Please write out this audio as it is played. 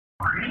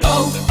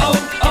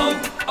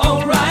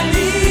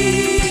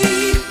O'Reilly!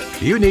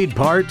 You need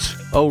parts?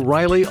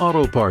 O'Reilly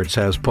Auto Parts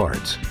has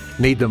parts.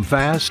 Need them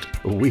fast?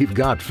 We've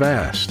got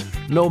fast.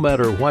 No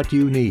matter what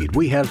you need,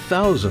 we have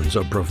thousands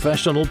of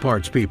professional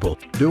parts people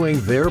doing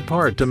their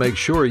part to make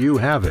sure you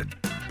have it.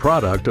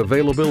 Product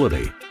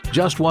availability.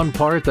 Just one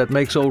part that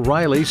makes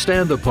O'Reilly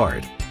stand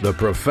apart. The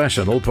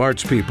professional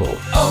parts people.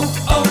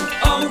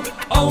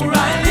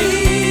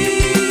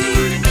 O'Reilly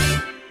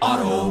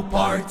Auto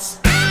Parts.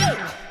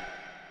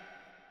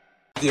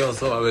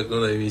 Ensemble avec nous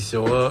dans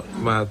l'émission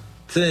matin,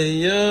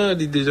 il a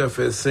déjà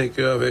fait 5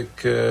 heures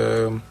avec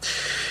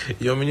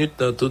 1 minute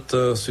dans tout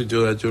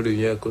studio radio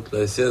Lumière contre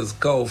la 16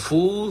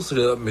 Carrefour. C'est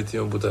là mettez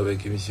un bout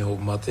avec l'émission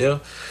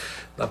matin.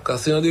 On a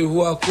cassé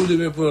rendez-vous à coup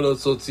demain pour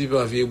l'autre sortie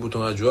par via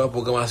bouton radio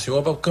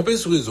programmation pas camper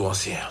sur les réseaux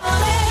anciens.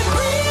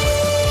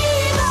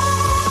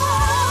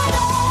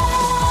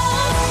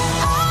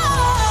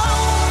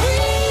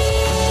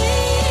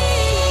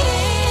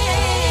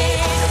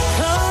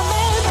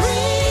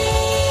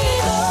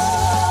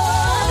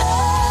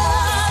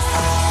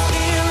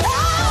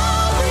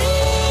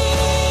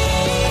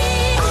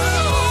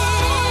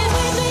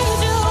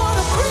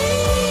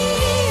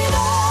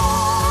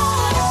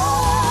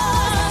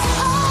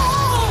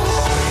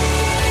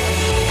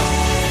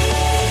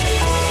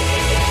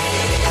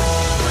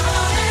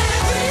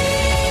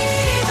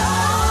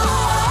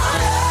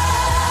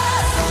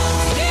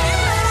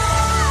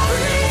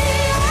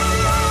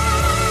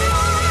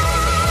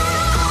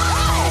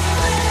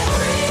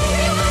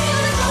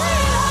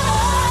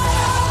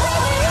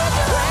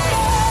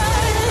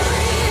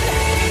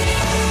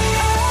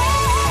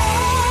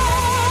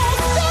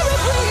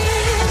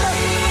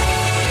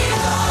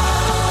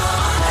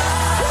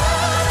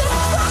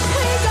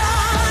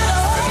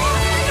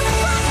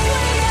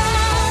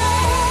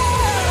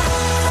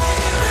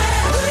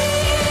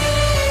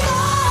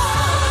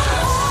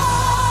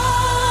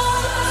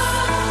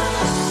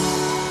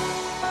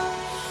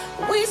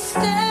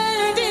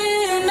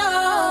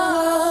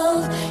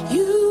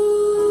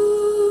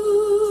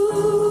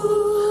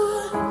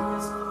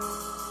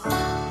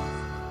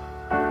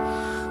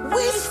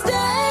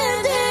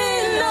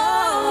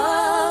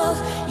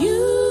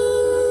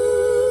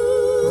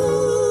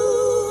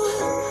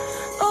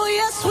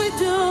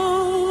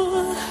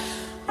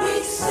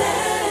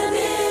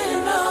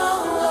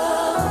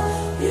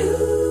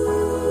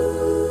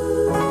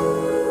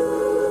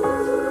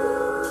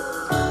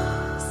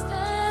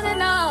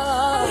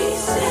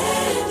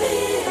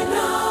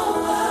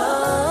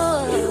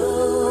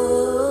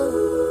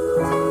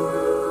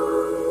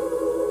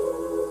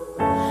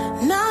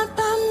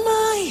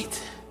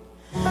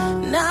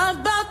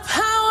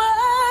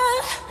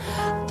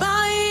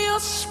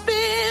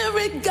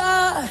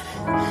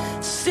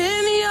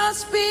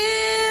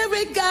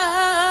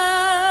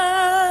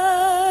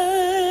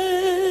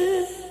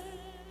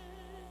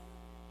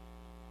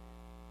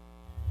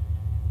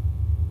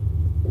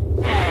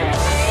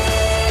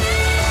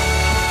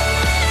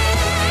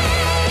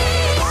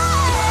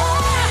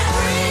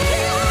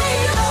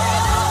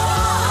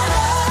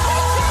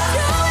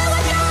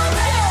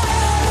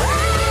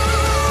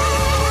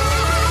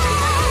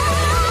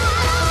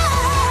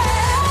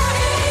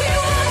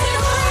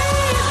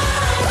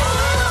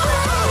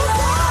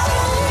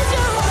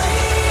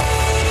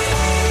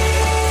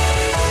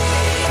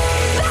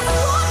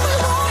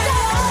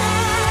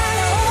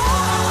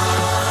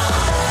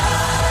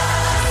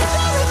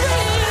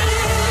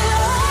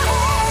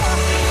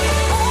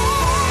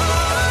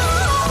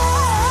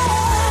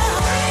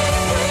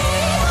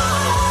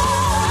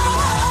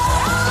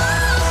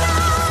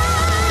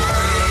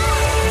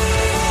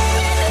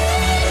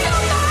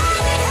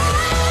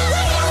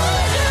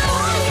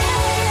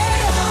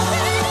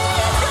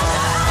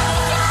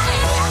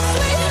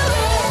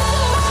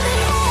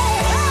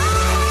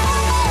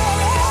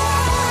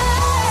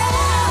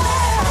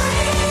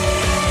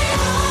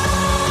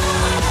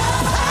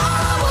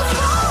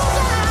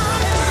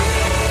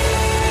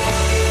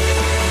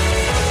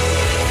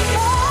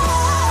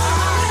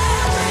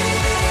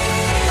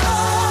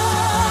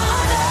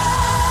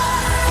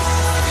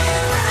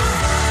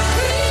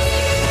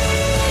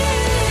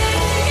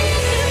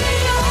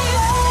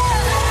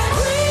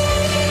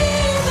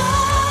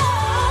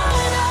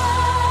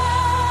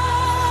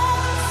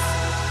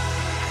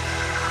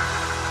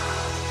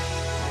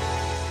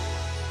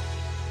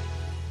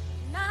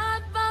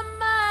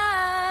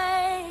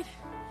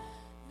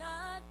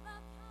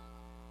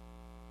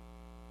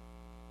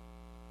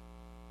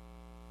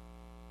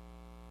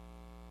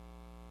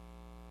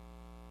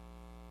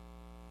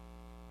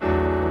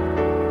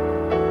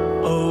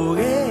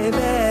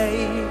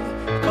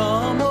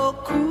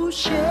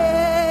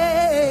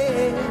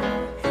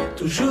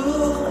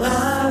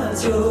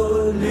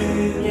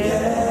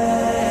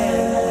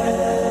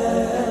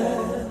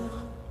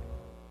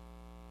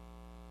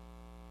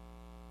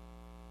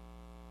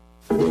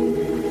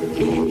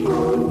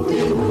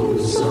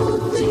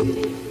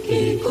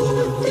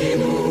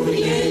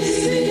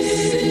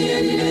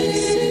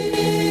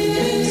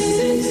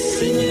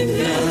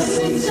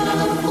 Senza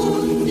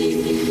fondi,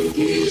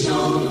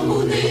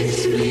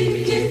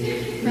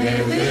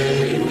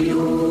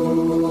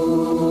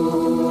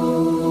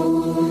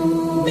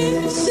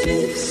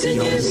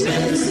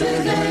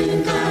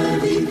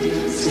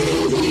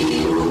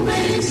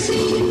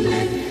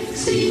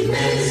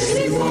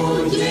 merci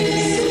mon Dieu.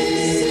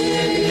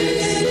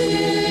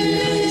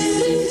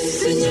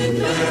 Seigneur,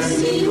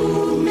 merci,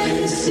 oh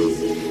merci,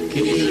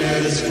 qu'il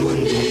laisse pour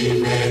dire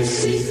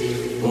merci,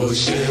 oh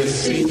cher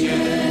Seigneur.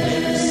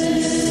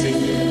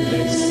 Seigneur,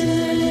 merci,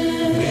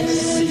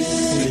 merci,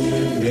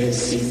 Seigneur,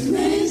 merci,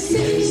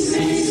 merci,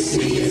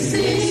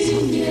 merci,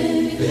 Seigneur,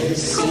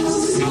 merci,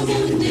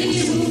 Seigneur,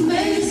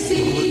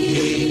 merci,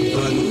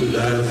 donne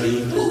la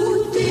vie,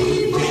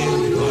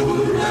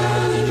 donne la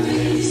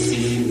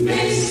vie,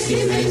 merci,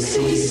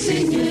 merci,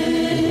 Seigneur,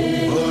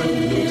 bonne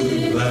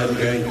toute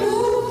bagaille.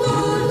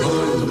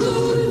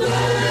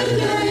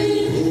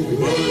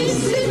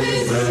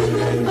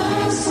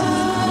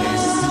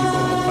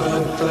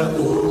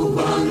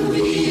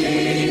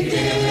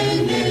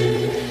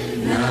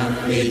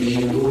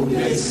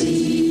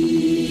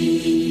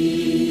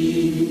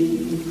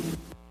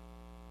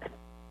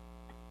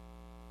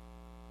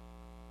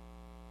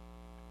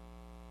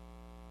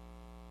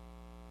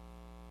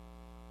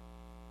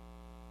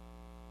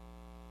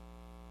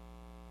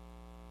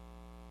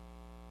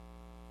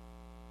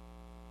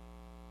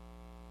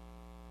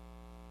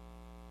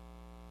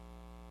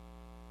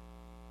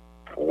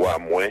 Ou à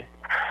moi,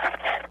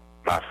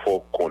 ma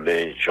foi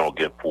connaît j'en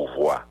gain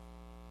pouvoir.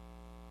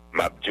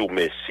 M'a dit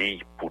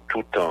merci pour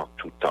tout temps,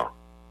 tout temps.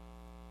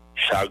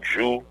 Chaque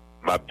jour,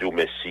 m'a dit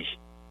merci.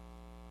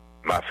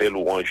 M'a fait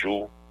louange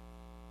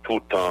tout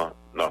temps,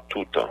 dans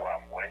tout temps.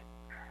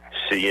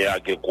 Seigneur a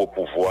un gros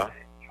pouvoir,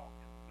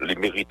 les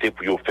mériter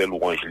pour faire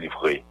louange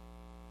livré.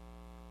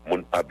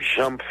 Mon pape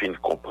jamais fin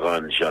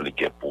comprendre j'en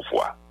ai un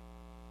pouvoir.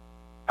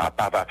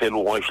 Papa va faire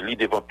louange li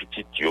devant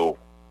petit yo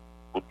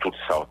pour tout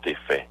ça on te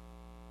fait.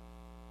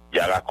 Il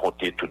a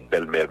raconté toute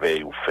belle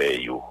merveille ou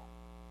fait yo.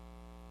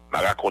 M'a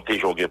raconté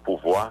j'en ai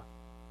pouvoir,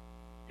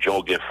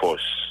 j'en ai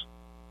force.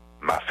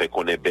 M'a fait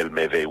connaître belle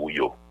merveille ou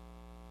yo.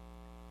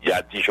 Il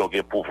a dit j'en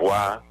ai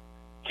pouvoir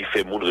qui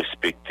fait moun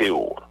respecter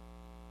yo.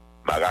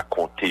 M'a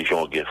raconté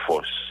j'en ai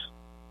force.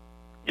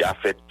 Il a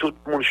fait tout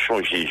le monde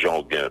changer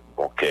j'en ai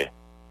bon cœur.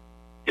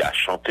 Il a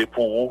chanté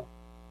pour vous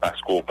parce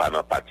qu'on pas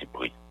dans parti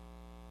pris.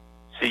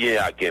 Si il y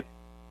a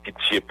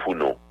pitié pour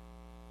nous,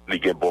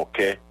 il y a bon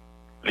cœur,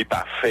 il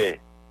pas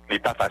fait, il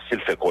pas facile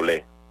faire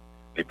colère,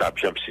 il pas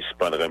bien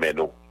suspendre mais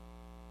nous.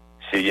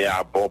 Si il y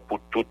a bon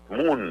pour tout le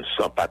monde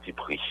sans parti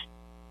pris,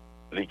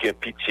 il y a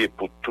pitié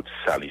pour tout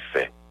ça il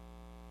fait.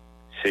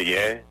 Si il y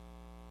a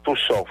tout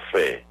ça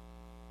fait,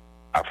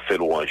 a fait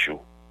louange,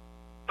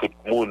 tout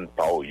le monde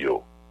par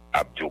yo,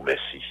 a dit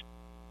merci.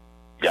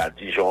 Il a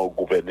dit gens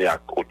gouverner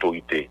avec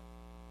autorité.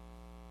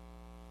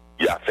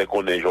 Il a fait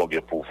qu'on ait gens de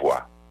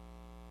pouvoir.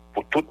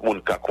 Pour tout le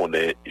monde qui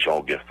connaît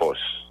gens de force,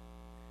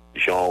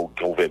 gens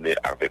gouverner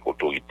avec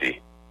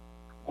autorité.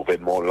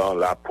 Gouvernement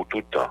là pour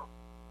tout temps,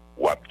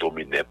 ou a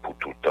dominer pour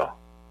tout temps.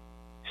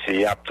 C'est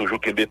y a toujours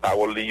que des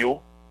paroles liées,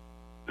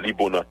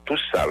 libre dans tout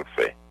ça le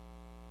fait.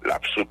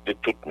 L'absolu de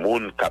tout le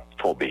monde qui a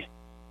tombé,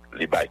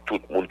 libre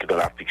tout le monde qui est dans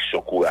la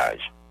fiction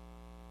courage.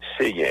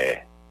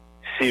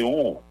 C'est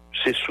où?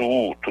 C'est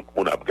sous tout le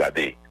monde a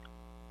regardé.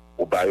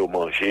 Ou ba yo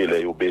manger, là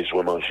yo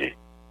besoin manger.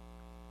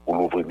 Ou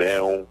l'ouvrir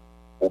main,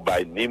 ou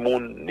ba ni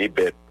monde, ni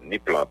bête, ni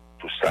plante,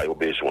 tout ça yo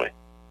besoin.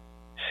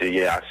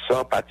 C'est à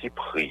 100 parti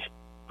pris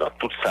dans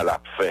tout ça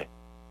l'a fait.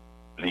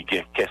 Li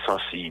gen qu'est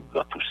sensible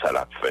dans tout ça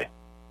l'a fait.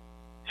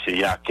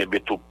 C'est à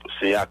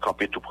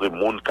camper tout près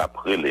monde qui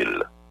après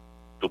l'île.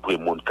 Tout près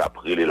monde qui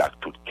après l'île avec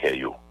tout cœur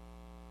yo.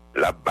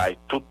 La bail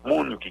tout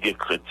monde qui est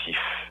craintif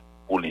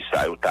pour li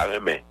ça yo ta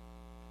remet.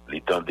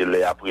 L'étend de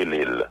l'air après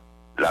l'île,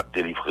 l'a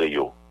délivré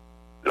yo,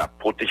 l'a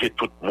protégé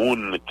tout le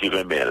monde qui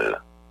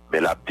remèle, mais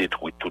l'a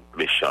détruit tout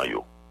méchant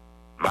yo.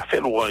 M'a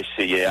fait louange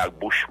essayer avec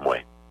bouche moins.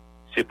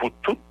 C'est pour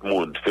tout le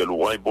monde faire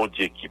louange bon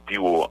Dieu qui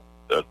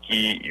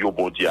yo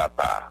bon Dieu à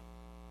part.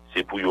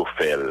 C'est pour yo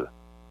faire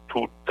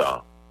tout le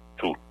temps,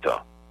 tout le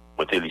temps.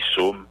 Montez les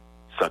Psaume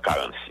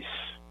 146.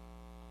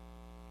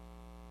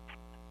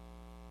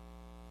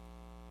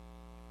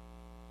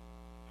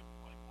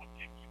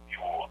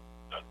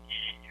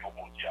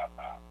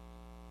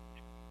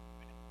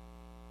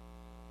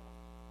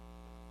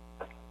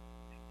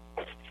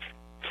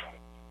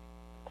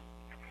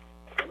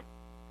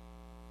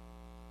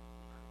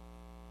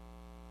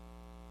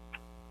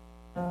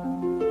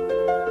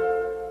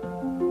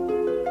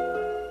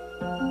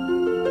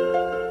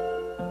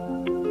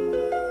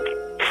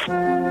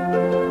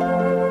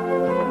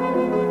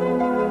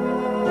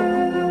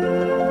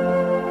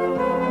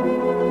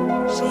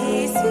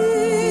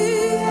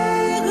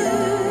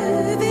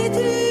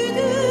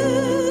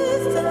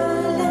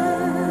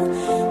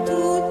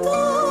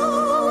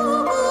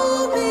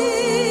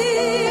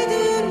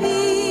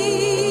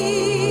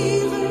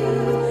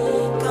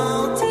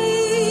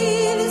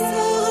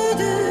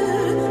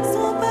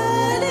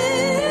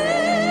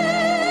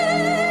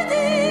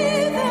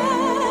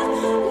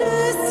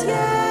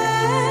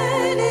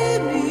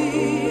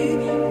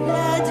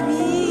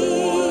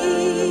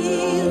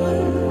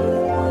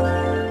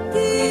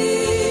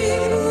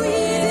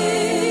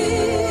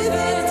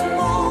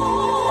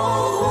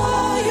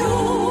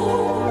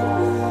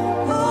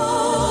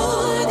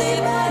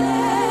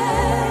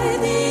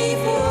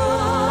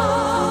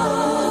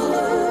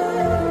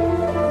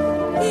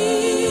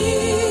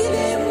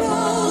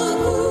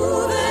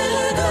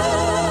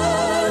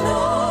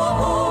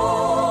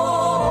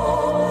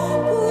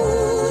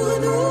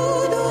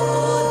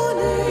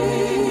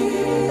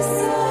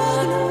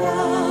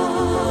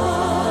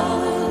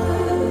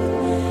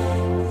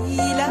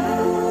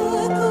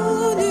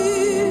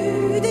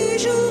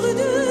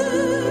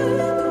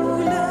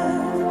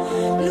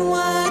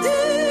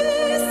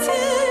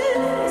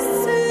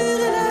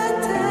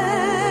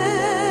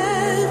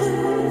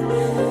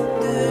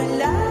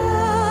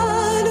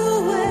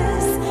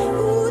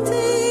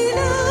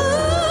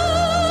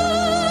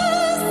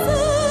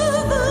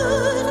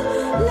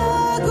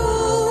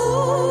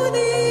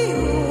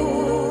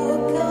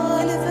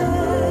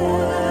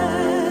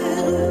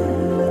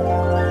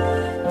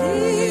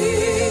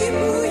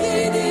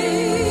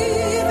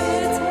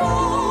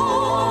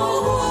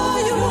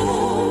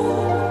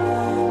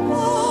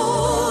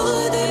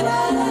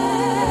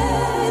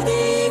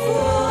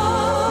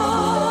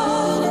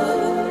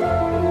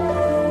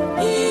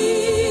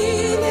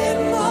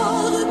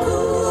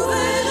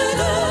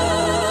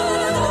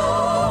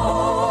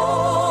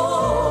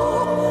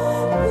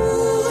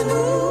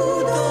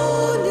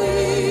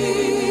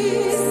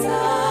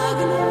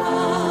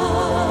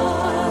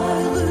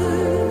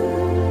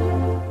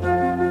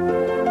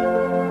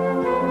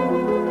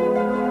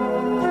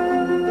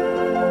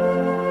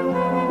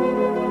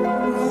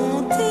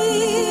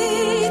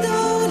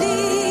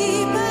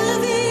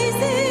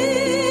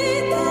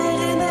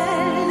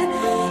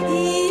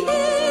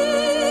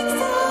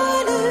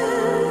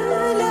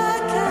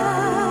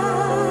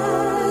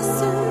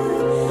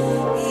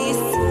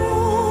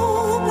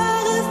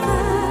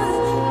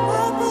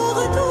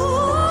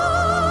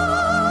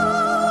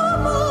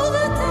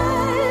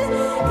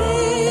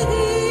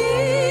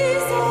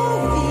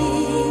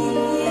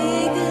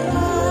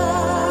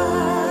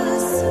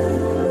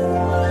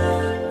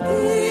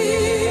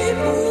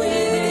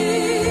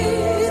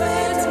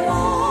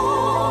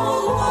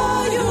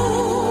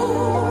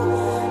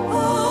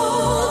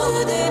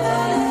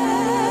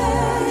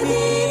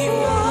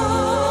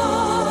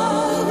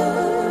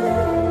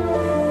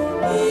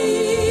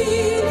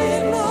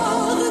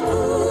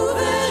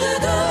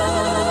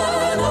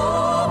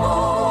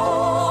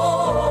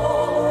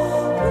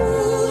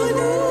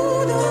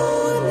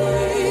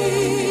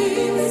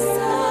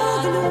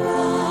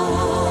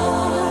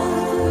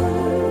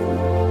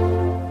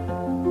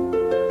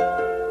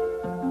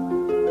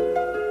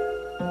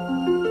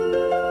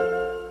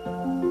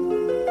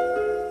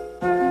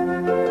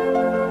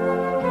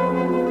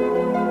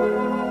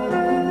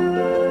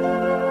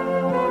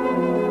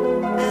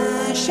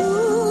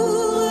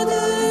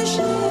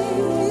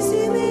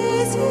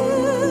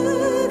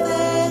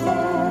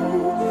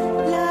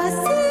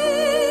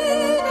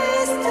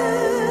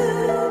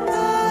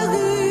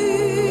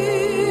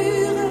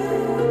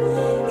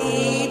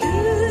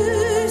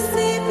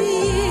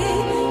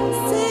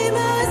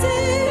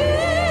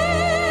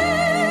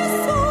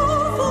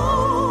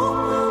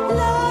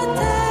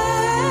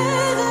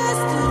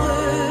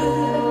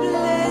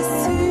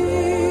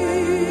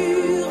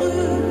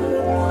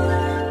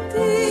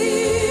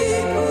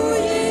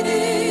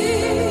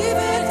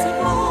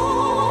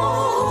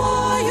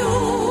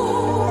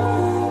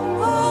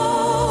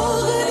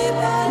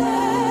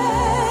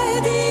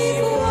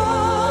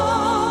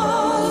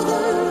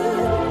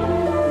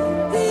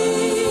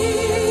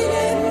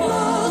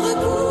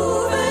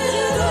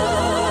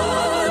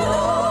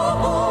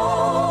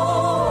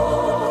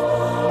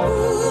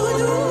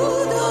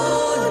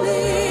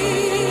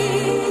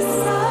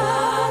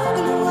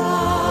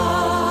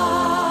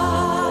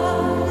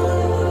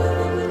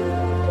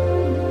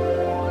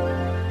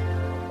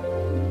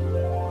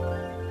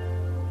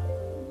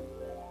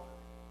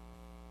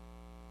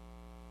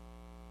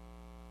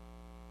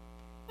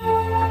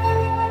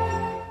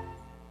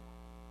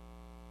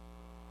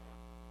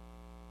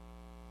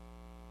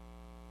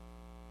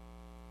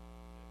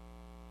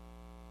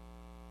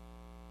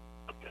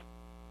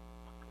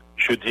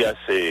 jeudi,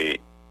 c'est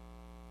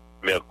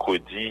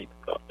mercredi,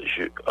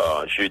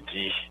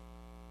 jeudi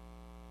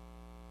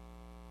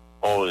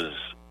 11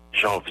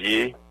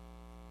 janvier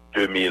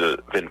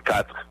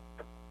 2024.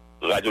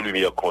 Radio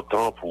Lumière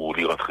content pour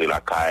lui rentrer la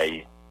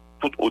caille,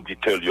 tout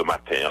auditeur le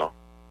matin,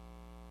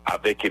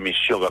 avec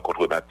émission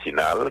Rencontre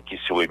Matinale, qui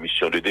est une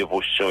émission de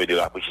dévotion et de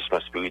rafraîchissement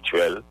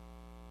spirituel,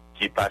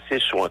 qui passait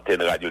sur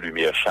antenne Radio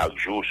Lumière chaque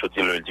jour,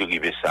 sorti lundi,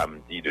 arrivé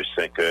samedi de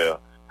 5h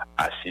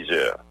à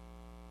 6h.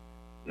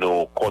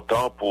 Nous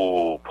comptons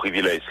pour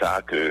privilège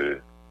ça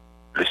que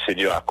le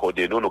Seigneur a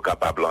accordé nous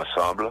capables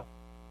ensemble,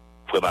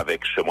 vraiment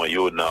avec ce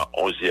moyen dans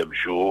 11e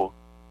jour,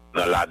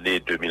 dans l'année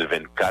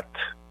 2024,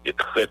 et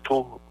très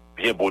tôt,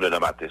 bien bon dans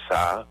matin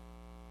ça,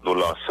 nous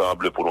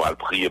l'ensemble pour nous aller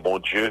prier bon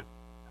Dieu,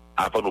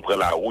 avant nous prendre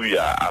la rue,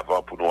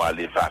 avant pour nous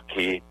aller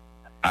vaquer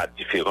à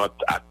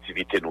différentes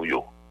activités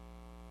nous.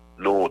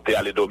 Nous sommes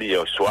allés dormir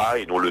hier soir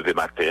et nous lever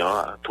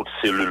matin, toutes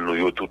cellules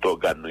nous, tout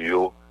organe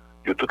nous,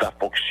 tout a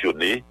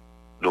fonctionné.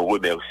 Nous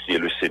remercions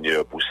le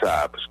Seigneur pour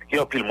ça, parce qu'il y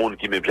a un pile monde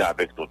qui me vient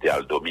avec nous,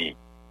 allés dormir,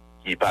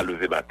 qui n'est pas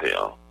levé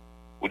matin,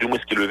 ou du moins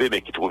qui levé mais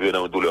qui trouve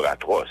une douleur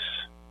atroce.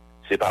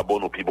 C'est pas bon,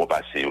 nous puis bon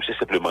passer. C'est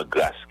simplement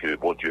grâce que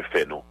bon Dieu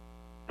fait nous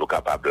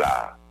capables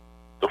là.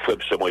 Donc, frère,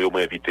 ce moyen,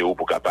 m'inviter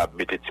pour capable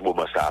mettre un petit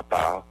moment ça à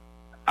part,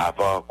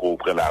 avant qu'on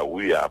prenne la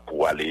rue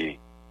pour aller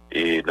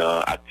et dans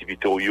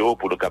l'activité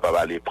pour nous capables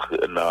d'aller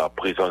dans la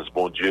présence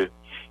bon Dieu,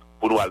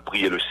 pour nous aller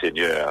prier le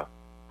Seigneur,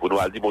 pour nous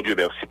aller dire bon Dieu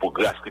merci pour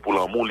grâce, pour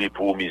l'amour,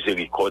 pour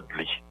miséricorde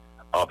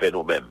envers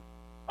nous-mêmes.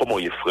 Comment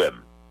il est frère,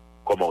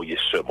 comment il est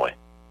ce moi.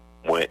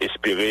 Moi,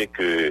 espérer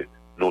que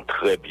nous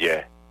très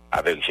bien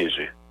avec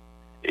Jésus.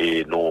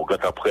 Et nous,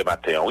 quand après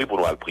matin, oui, pour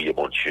nous aller prier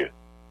bon Dieu.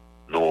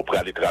 Nous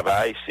prenons le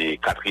travail, c'est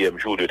 4e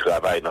jour de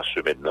travail dans ce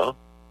semaine-là.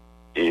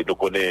 Et nous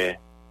connaissons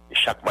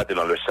chaque matin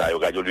dans le salle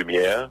Radio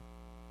Lumière,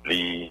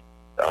 lui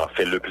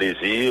fait le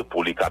plaisir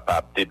pour les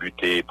capables de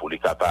débuter, pour les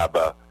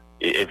capables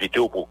et inviter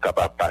pour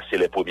capable passer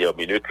les premières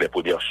minutes, les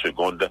premières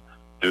secondes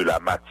de la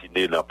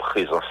matinée dans la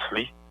présence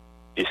li.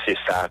 Et c'est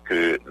ça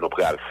que nous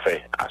prenons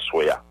faire à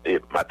Soya et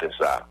matin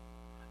ça.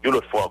 Une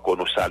autre fois encore,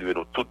 nous saluons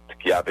nous toutes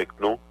qui sont avec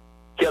nous,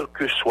 quel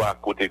que soit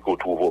côté qu'on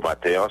trouve au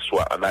matin,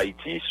 soit en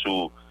Haïti,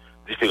 sous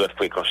différentes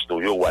fréquences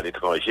ou à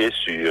l'étranger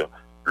sur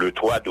le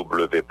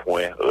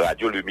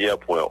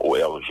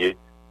www.radiolumière.org.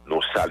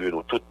 Nous saluons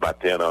nous tout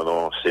matin dans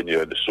nos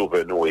Seigneur,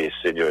 sauve-nous et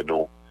Seigneur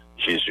nous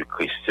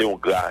Jésus-Christ. C'est une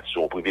grâce,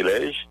 c'est un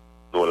privilège.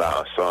 Nous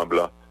là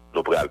ensemble,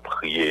 nous pourrons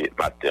prier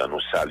matin, nous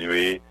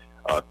saluer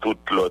en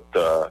toute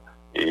l'autre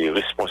et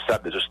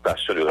responsable des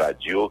stations de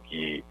radio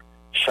qui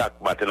chaque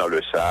matin dans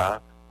le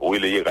Sahara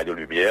relayer Radio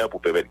Lumière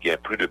pour permettre qu'il y ait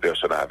plus de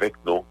personnes avec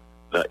nous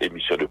dans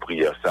l'émission de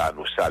prière. Ça,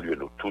 nous saluons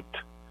nous toutes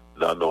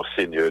dans nos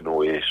Seigneur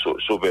nous et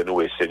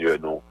sauve-nous et Seigneur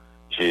nous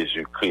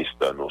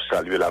Jésus-Christ. Nous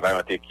saluons la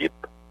vaillante équipe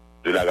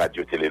de la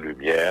radio Télé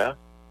Lumière.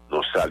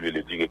 Nous saluons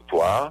le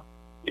directoire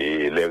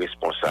et les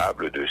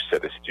responsables de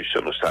cette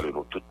institution. Nous saluons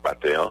nous tout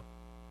matin.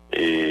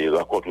 Et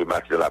Rencontre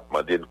Matinale a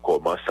demandé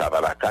comment ça va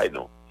la caille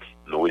nous.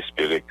 Nous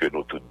espérons que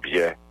nous tous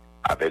bien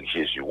avec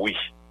Jésus. Oui,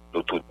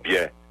 nous tous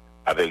bien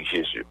avec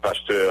Jésus.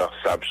 Pasteur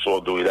Samson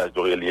Dorilas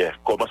Dorélien,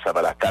 comment ça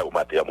va la caille au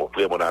matin, mon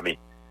frère, mon ami?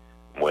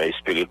 Moi,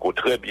 j'espère qu'on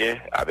très bien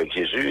avec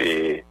Jésus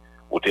et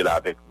vous êtes là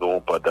avec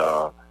nous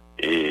pendant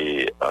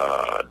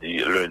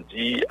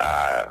lundi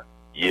à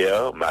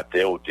hier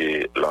matin, vous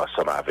êtes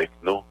l'ensemble avec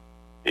nous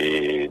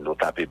et nous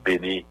t'avons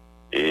béni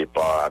et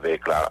pas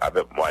avec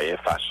moyen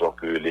façon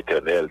que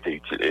l'Éternel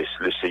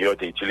le Seigneur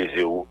t'a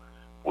utilisé pour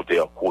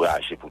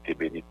t'encourager, pour te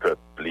bénir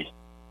peuple.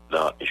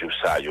 Dans jour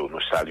ça, nous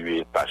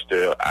saluons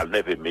pasteur à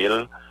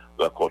 9000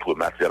 Rencontre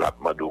Matinale a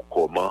demandé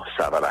comment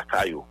ça va la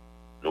caillou.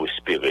 Nous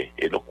espérons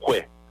et nous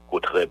croyons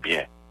très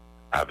bien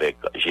avec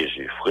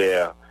Jésus.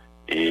 Frère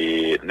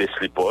et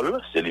Nestlé Paul,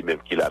 c'est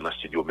lui-même qui l'a dans le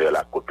studio mais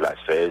la côte la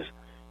 16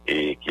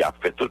 et qui a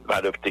fait toute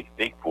manœuvre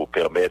technique pour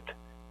permettre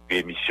que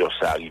l'émission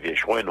ça arrive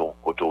joindre nous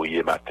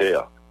côté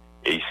matin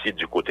et ici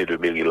du côté de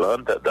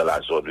Maryland dans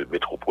la zone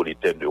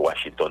métropolitaine de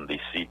Washington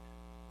DC.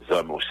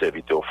 Nous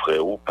serviteurs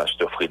frères ou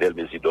pasteur Frédel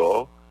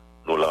Mésidor,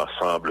 nous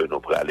l'ensemble nous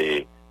pour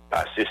aller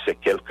passer ces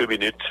quelques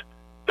minutes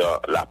dans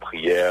la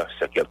prière,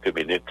 ces quelques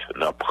minutes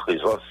dans la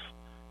présence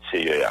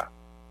Seigneur.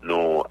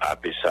 Nous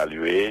avons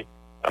salué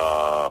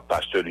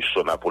pasteur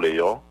Luçon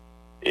Napoléon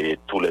et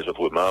tous les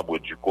autres membres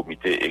du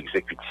comité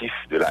exécutif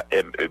de la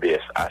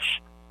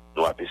MEBSH.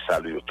 Nous avons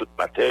salué toute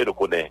matin, nous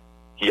connaissons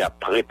qui a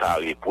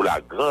préparé pour la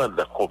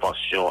grande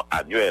convention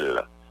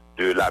annuelle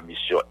de la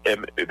mission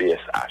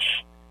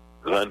MEBSH.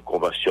 Grande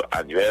convention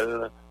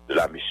annuelle de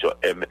la mission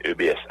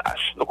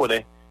MEBSH. Nous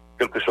connaissons,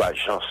 quel que soit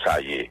Jean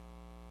Saillé,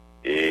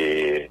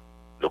 et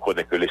nous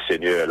connaissons que le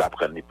Seigneur l'a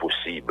pris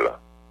possible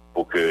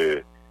pour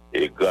que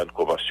la grande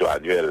convention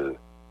annuelle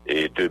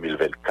et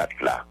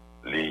 2024 là,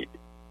 les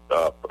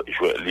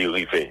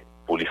arriver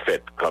pour les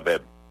fêtes quand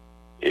même.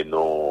 Et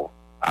nous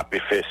avons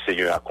fait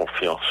Seigneur à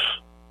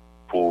confiance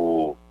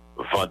pour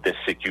vent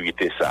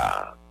d'insécurité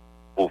ça,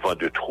 pour vent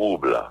de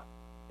troubles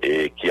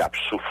et qui a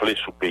soufflé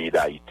sous le pays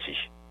d'Haïti.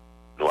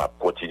 Nous avons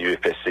continué à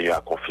faire Seigneur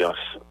à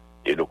confiance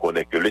et nous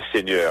connaissons que le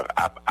Seigneur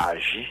a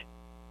agi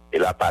et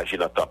la page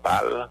dans temps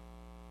parle,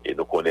 et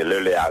nous connaissons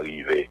l'heure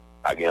arrivé,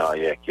 pas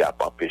rien qui a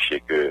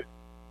empêché que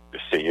le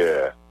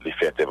Seigneur les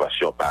fait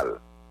intervention parle.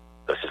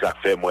 Donc c'est ça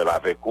que fait moi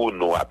avec vous,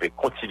 nous avons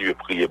continué à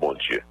prier mon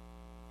Dieu.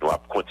 Nous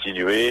avons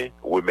continué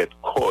à remettre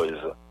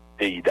cause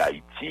pays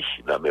d'Haïti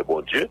dans mes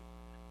bon Dieu,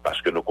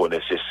 parce que nous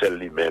connaissons celle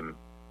lui-même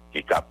qui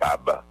est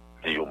capable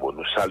de dire mot.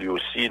 Nous saluons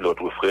aussi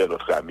notre frère,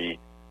 notre ami,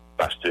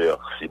 pasteur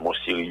Simon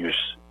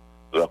Sirius,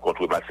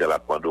 Rencontre Matinale à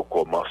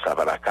comment ça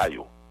va la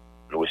caillou.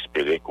 Nous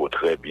espérons qu'on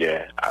très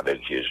bien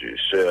avec Jésus.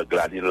 Sœur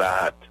Gladys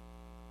Lahat,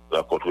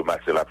 Rencontre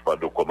Matinale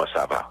à comment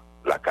ça va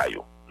la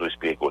caillou. Nous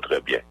espérons qu'on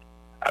très bien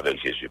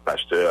avec Jésus.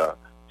 Pasteur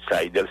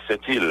Saïd El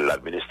Sentil,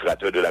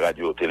 l'administrateur de la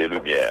radio Télé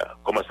Lumière.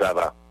 Comment ça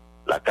va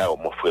la caillou,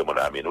 mon frère, mon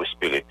ami. Nous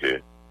espérons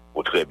que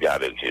qu'on très bien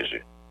avec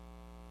Jésus.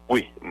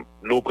 Oui,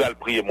 nous allons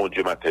prier mon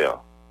Dieu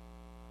matin.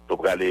 Nous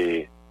allons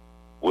aller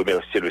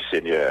remercier le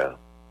Seigneur,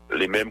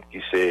 les mêmes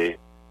qui c'est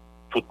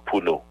tout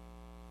pour nous,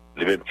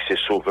 les mêmes qui c'est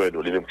sauveur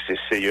nous, les mêmes qui c'est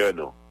Seigneur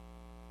nous,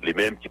 les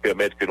mêmes qui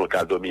permettent que nous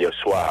allons dormir hier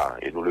soir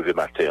et nous lever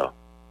matin,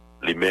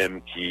 les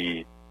mêmes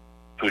qui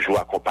toujours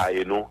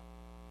accompagnent nous,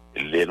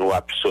 les nous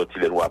à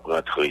sortir, les nous à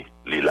rentrer,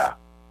 les là.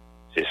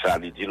 C'est ça,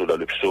 il dit nous dans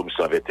le psaume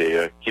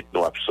 121, quitte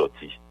nous à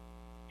sortir,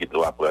 quitte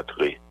nous à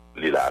rentrer,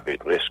 les là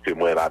avec nous. Est-ce que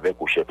moi là avec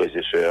vous, chers frères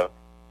et sœurs,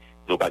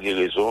 nous n'avons pas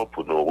raison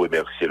pour nous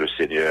remercier le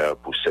Seigneur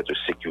pour cette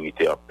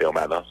sécurité en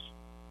permanence?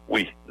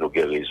 Oui, nous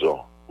avons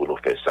raison pour nous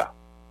faire ça.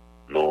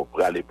 Nous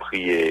allons aller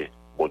prier,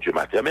 bon Dieu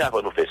matin. Mais avant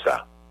de nous faire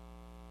ça,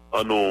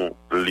 on nous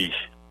lit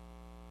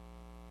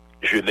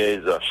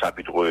Genèse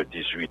chapitre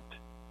 18,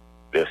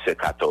 verset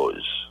 14.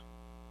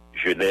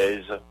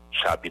 Genèse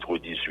chapitre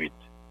 18,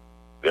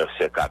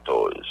 verset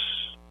 14.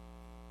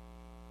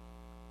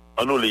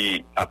 On nous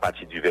lit à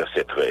partir du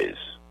verset 13.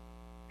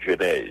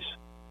 Genèse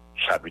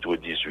chapitre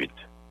 18,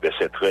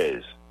 verset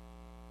 13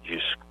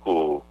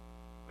 jusqu'au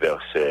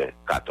verset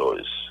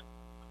 14.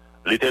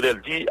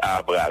 L'Éternel dit à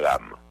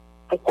Abraham,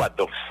 pourquoi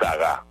donc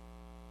Sarah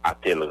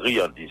a-t-elle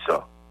ri en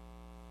disant,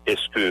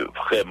 est-ce que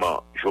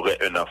vraiment j'aurai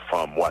un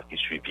enfant, moi qui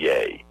suis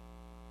vieille?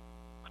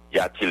 Y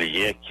a-t-il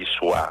rien qui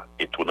soit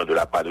étonnant de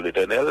la part de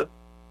l'Éternel?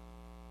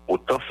 Au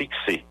temps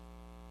fixé,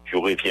 je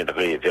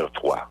reviendrai vers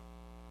toi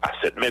à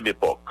cette même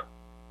époque,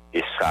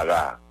 et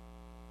Sarah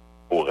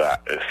aura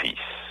un fils.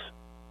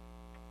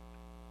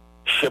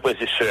 Chers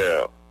frères et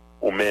sœurs,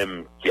 ou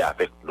même qui est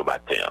avec nous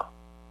matin,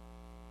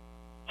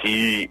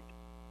 qui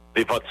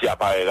devant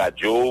appareil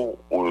radio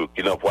ou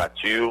qui dans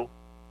voiture,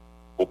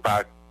 ou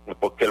pas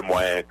n'importe quel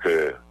moyen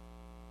que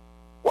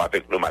ou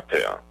avec nous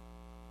matin,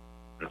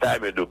 nous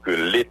avons que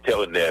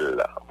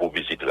l'Éternel vous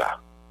visitera.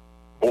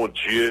 Bon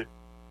Dieu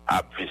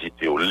a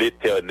visité vous,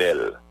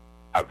 l'Éternel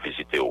a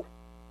visité vous.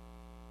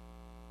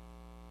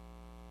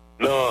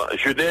 Dans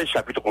Genèse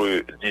chapitre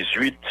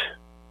 18,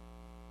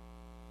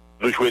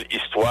 nous jouons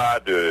l'histoire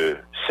de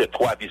ces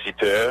trois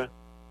visiteurs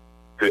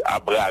que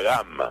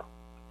Abraham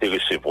te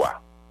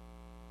recevoir.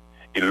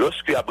 Et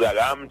lorsque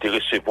Abraham te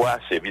recevoir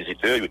ces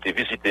visiteurs, il te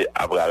visité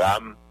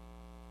Abraham,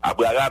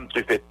 Abraham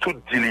te fait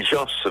toute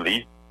diligence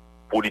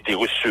pour te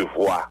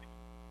recevoir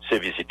ces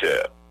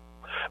visiteurs.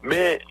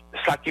 Mais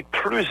ça qui est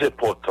plus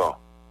important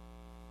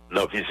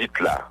dans la visite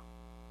là,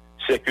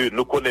 c'est que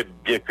nous connaissons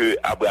bien que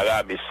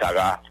Abraham et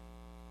Sarah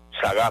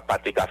pas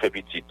été fait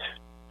petite,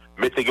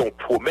 mais il y a une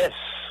promesse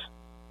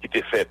qui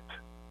t'est faite.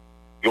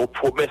 Il y a une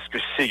promesse que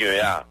le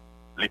Seigneur a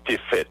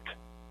faite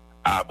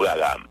à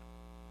Abraham,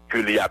 que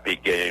lui a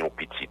gagné une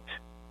petite.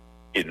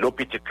 Et nos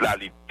petites là,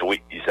 il doit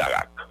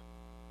Isaac.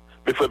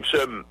 Mais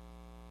frère,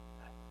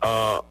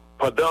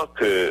 pendant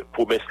que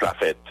promesse l'a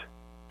faite,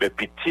 mais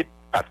petite,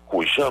 pas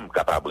de jambe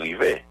capable de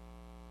arriver.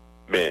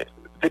 Mais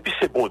depuis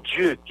c'est bon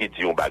Dieu qui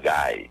dit un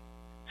bagaille,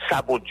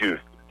 ça bon Dieu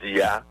dit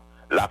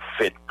l'a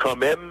fait quand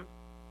même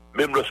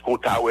lorsqu'on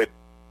t'a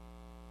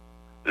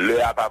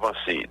l'heure a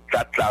avancé,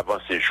 date l'a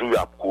avancé, jour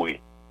a couru.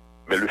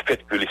 Mais le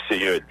fait que le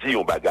Seigneur dit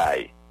un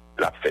bagaille,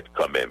 l'a fait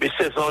quand même. Et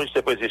ces anges,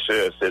 ces frères et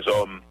sœurs, ces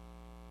hommes,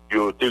 ils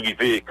ont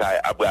arrivé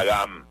à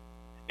Abraham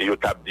et ils ont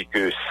dit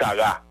que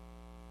Sarah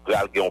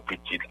pral gen une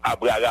petite.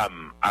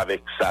 Abraham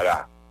avec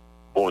Sarah,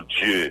 bon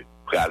Dieu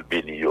pral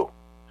béni yo.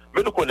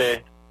 Mais nous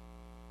connaissons,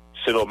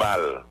 c'est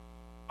normal,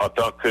 en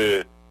tant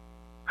que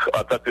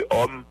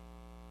homme,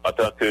 en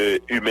tant que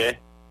humain,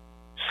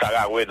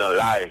 Sarah ouais dans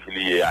l'âge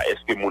lié à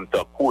est-ce que mon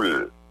temps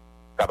cool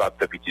capable de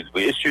faire petite.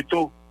 Et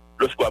surtout,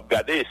 lorsqu'on a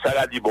regardé,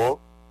 Sarah dit bon,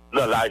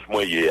 dans l'âge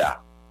moyen,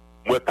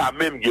 moi pas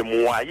même des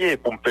moyens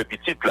pour me faire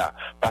petite là,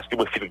 parce que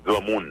moi je suis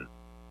grand monde.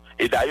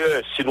 Et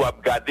d'ailleurs, si nous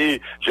regardons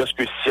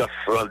jusque science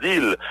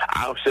l'île,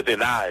 à un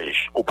certain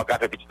âge, on ne peut pas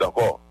faire petite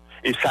encore.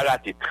 Et Sarah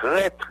était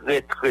très,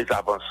 très, très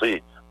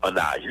avancée en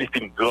âge. Il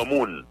fait un grand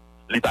monde,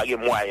 il n'a pas de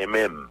moyens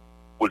même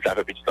pour le faire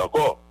petite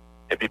encore.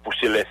 Et puis pour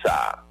cela,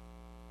 ça,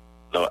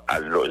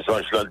 les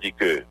anges l'ont dit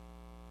que,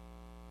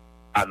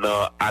 à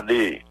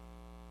l'année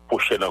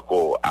prochaine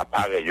encore, à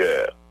pareille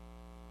heure,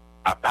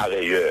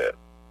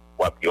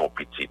 on va prendre une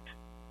petite.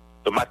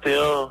 Le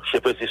matin, chez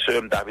frères et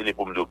sœurs, je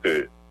pour me dire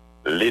que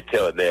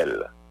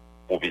l'Éternel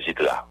vous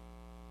visitera.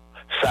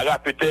 Sarah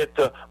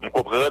peut-être me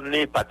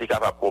comprendre, pas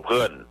capable de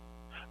comprendre,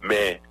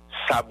 mais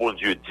ça, bon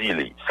Dieu dit,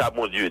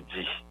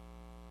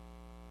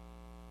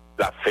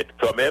 la fête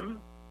quand même,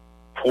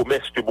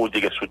 promesse que bon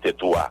Dieu est sous tête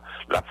toi,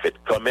 la fête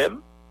quand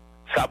même,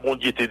 ça, bon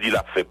Dieu te dit,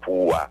 la fête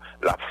pour toi,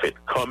 la fête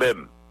quand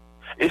même.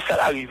 Et ça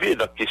l'arrivée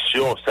dans la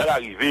question, ça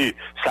l'arrivée,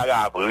 ça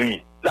l'a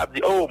appris, l'a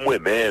dit, oh,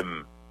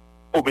 moi-même,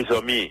 oh, mes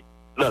amis,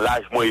 dans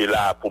l'âge, moi, est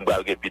là pour me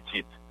garder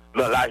petite,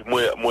 dans l'âge,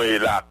 moi, est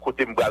là,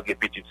 côté me garder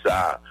petite,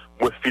 ça,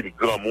 moi, fin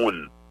grand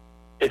monde.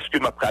 Est-ce que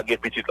ma prague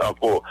petite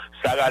encore?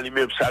 Sarah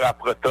lui-même, Sarah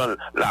prétend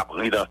la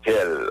pris dans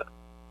quelle?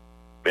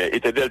 Mais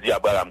Éternel dit à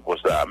Abraham comme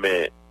ça,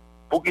 mais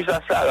pour qui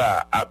ça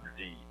Sarah a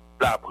dit,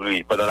 la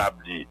pris, pendant la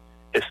dit,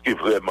 est-ce que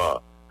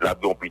vraiment la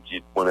grande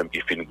petite, moi-même qui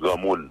fait une grand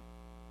monde?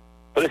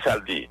 Après ça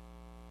le dit,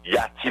 y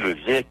a-t-il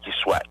rien qui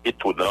soit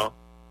étonnant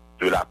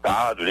de la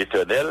part de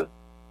l'Éternel?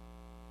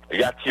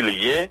 Y a-t-il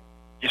rien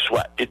qui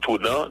soit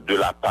étonnant de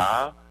la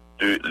part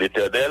de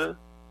l'Éternel?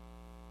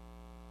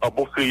 En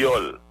bon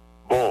créole,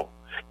 bon,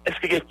 est-ce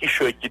que quelque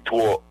chose qui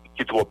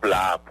est trop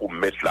plat pour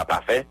mettre la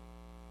parfait?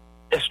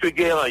 Est-ce que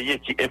il y a rien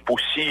qui est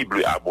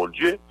impossible à bon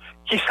Dieu?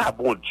 Qui ça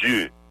bon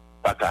Dieu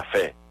pas qu'à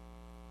faire?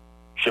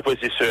 Chers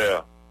frères et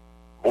sœurs,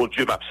 bon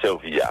Dieu m'a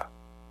servi à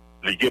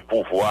lui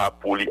pouvoir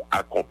pour lui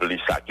accomplir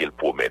ça qu'il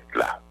promet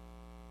là.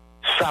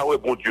 Ça ouais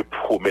bon Dieu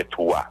promet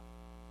toi.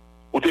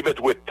 Ou te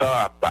mettre temps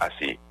à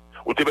passer,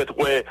 ou te mettre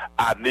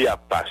année à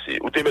passer,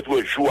 ou te mettre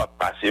jour à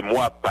passer,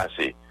 mois à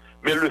passer.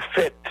 Mais le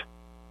fait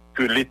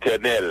que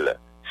l'Éternel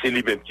c'est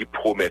lui-même qui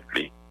promet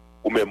lui,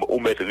 ou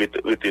mettre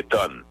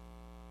retéton,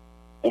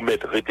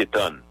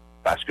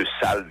 parce que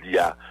ça le dit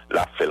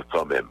la fait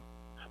quand même.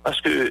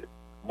 Parce que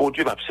bon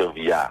Dieu m'a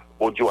servi rien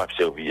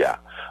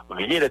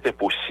n'est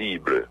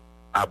impossible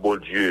à bon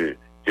Dieu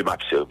que m'a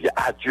servi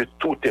à Dieu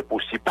tout est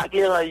possible, pas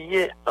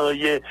rien,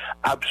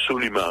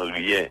 absolument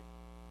rien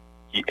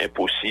qui est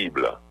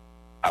impossible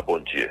à bon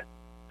Dieu.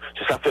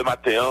 C'est ça fait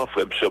matin,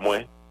 frère monsieur moi,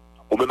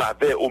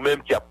 ou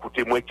même qui a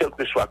coûté moins, quel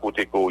que soit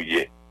côté qu'on y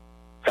est.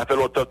 Ça fait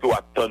longtemps que vous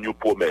attendez une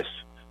promesse.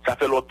 Ça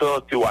fait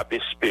longtemps que vous avez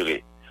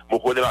espéré. Vous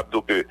connaissez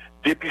que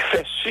depuis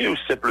fait sûr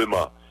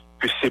simplement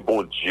que c'est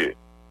bon Dieu.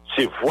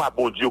 C'est voix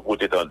bon Dieu qu'on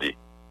t'étendait.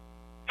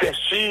 Fait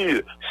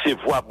sûr, c'est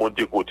voix bon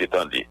Dieu qu'on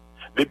t'étendait.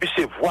 Depuis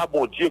c'est voix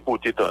bon Dieu qu'on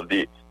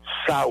t'étendait,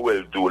 ça ou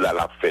elle doit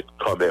la fête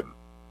quand même.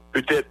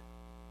 Peut-être,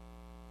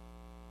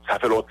 ça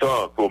fait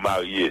longtemps que vous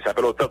mariez, ça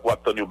fait longtemps que vous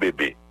attendez un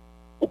bébé.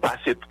 Vous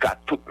passez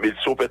toute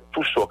médecine, vous faites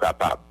tout ce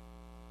capable.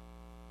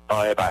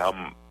 En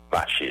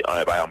marché,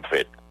 en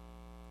fait.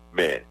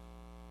 Mais,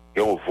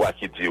 il y a une voix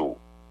qui dit, ou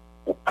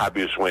pas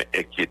besoin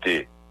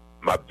d'inquiéter,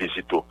 ma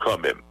visite quand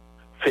même.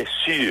 Fais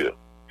sûr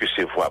que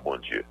c'est voix, bon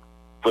Dieu.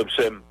 Moi,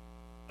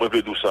 je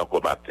veux dire ça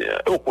encore matin.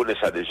 Et on connaît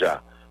ça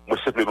déjà. Moi,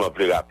 simplement,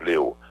 je veux rappeler,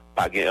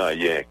 pas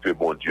rien que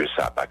bon Dieu,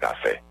 ça n'a pas qu'à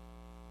faire.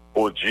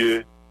 Bon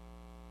Dieu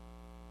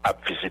a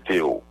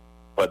visité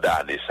pendant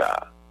l'année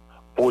ça.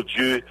 Bon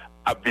Dieu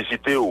a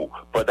visité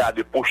pendant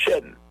l'année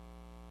prochaine.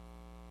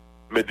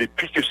 Mais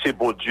depuis que c'est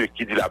bon Dieu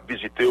qui dit la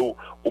visiter ou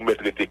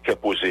mettre tes cœurs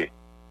posés,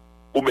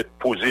 ou mettre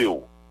posé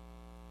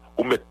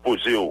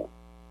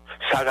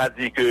Sarah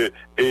dit que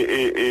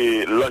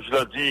l'ange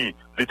l'a dit,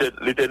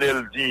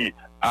 l'Éternel dit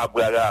à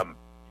Abraham,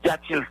 y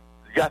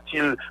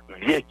a-t-il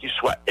rien qui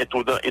soit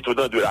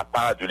étonnant de la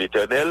part de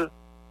l'Éternel?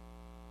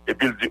 Et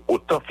puis il dit, au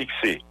temps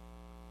fixé,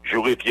 je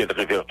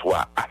reviendrai vers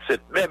toi à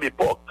cette même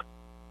époque,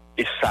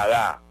 et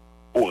Sarah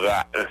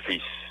aura un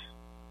fils.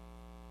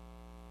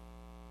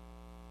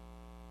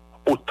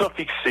 Au temps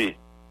fixé,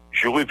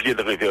 je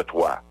reviendrai vers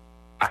toi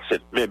à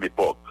cette même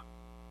époque,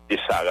 et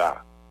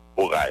Sarah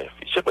aura un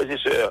fils. Chers frères et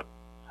sœurs,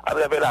 à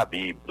travers la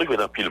Bible, nous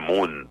venons pile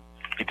monde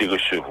qui te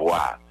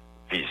recevoir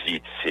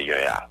visite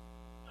Seigneur.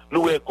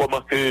 Nous voyons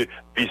comment que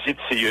visite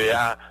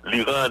Seigneur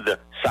lui rende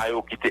ça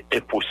qui était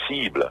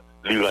impossible,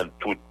 lui rende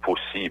tout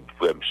possible,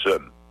 frère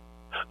seul.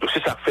 Donc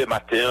c'est ça fait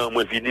matin,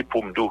 moi venu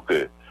pour me dire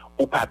que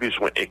ou pas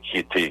besoin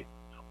d'inquiéter,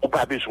 ou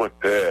pas besoin de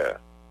peur,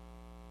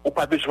 ou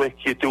pas besoin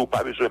d'inquiéter, ou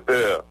pas besoin de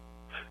peur.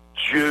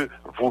 Dieu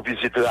vous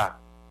visitera.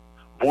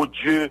 Bon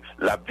Dieu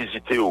l'a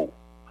visité où?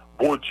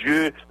 Bon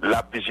Dieu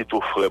l'a visité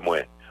au frère moi.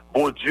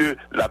 Bon Dieu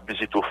l'a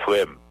visité au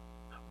frère.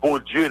 Bon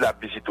Dieu l'a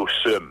visité au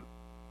seum.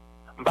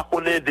 M'pa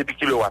connaît depuis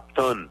qu'il a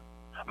attend.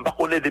 M'pa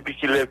connaît depuis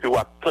qu'il a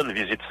attend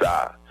visite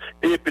ça.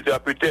 Et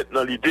peut-être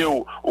dans l'idée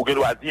où on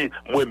doit dire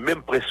moi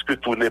même presque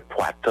tourner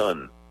pour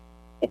attendre.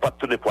 Ou pas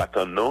tourner pour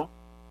attendre non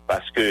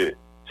parce que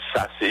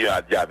ça c'est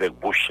un dit avec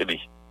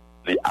boucherie,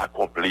 les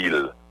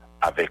accomplir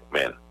avec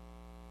main.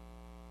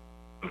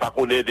 M'pa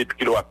connaît depuis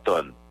qu'il a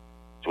attend.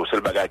 C'est le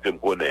seul bagage que me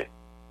connaît.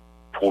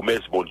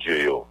 Promesse bon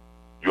Dieu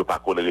yo pas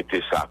connaître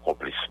ça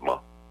accomplissement.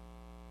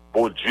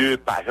 Bon Dieu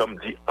par exemple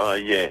dit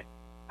rien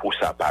pour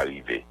ça pas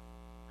arriver.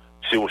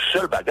 C'est au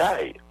seul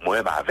bagage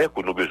moi-même avec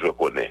que nous besoin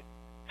connaître.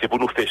 C'est pour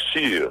nous faire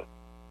sûr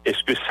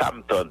est-ce que ça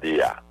me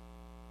tendait à?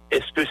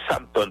 Est-ce que ça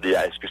me tendait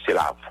à? Est-ce que c'est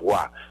la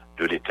voix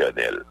de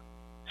l'Éternel?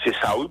 C'est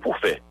ça oui pour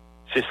faire.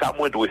 C'est ça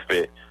moi dois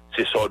faire.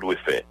 C'est ça on doit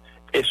faire.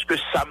 Est-ce que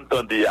ça me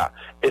tendait à?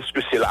 Est-ce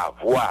que c'est la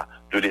voix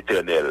de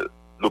l'Éternel?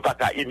 Nous pas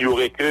qu'à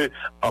ignorer que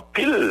en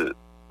pile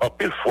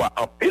fois,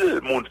 en pile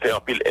monde fait en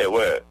pile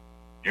erreur.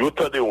 Yo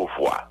tendez une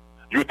voix.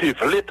 Yo te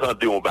vle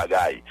tendre un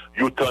bagay.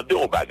 Yo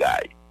tendez un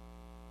bagay.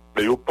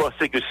 Mais yo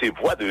pensez que c'est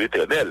voix de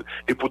l'Éternel.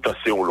 Et pourtant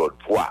c'est une autre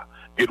voix.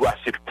 Il doit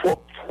ses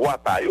propres voix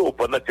par eux.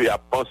 Pendant qu'il a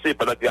pensé,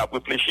 pendant qu'il a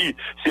réfléchi,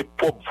 ses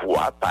propres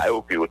voix par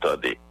eux que yo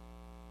tendez.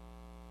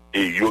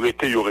 Et y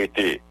aurait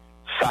été.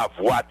 Sa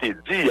voix te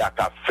dit à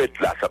ta fête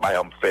là, ça va y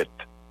en fait.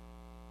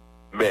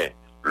 Mais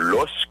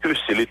lorsque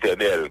c'est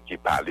l'Éternel qui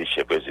parlait,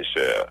 chers frères et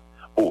sœurs,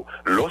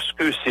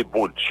 lorsque c'est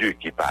bon Dieu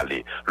qui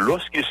parlait,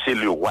 lorsque c'est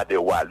le roi des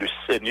rois, le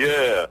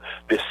Seigneur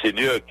des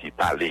seigneurs qui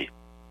parlait,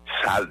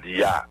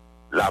 Saldia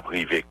l'a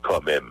privé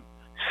quand même.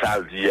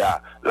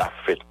 Saldia l'a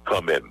fête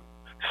quand même.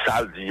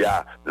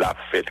 Saldia l'a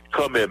fête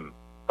quand même.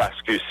 Parce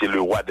que c'est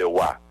le roi des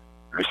rois,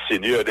 le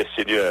Seigneur des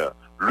seigneurs,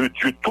 le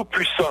Dieu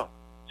tout-puissant,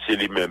 c'est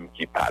lui-même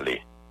qui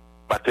parlait.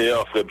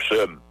 Maintenant, frère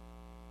Mchum,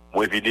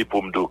 moi venu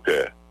pour me dire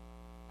que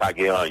pas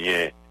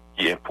rien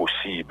qui est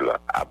impossible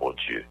à mon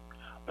Dieu.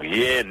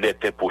 Rien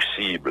n'est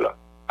impossible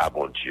à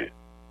mon Dieu.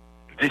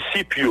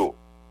 Disciples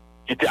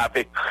qui étaient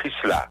avec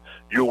Christ là,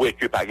 ils auraient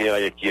que pas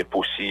rien qui est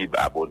impossible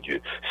à mon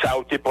Dieu. Ça a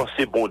été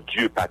pensé, bon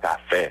Dieu, pas qu'à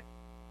faire.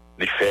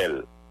 Les faits.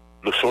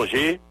 Nous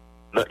songeons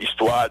dans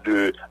l'histoire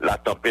de la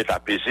tempête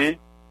apaisée.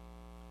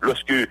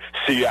 Lorsque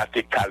c'est a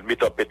été calmé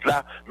tempête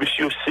là,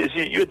 monsieur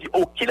saisi, il dit,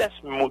 oh, qui laisse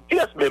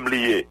même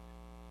lié?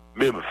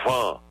 Même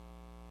vent,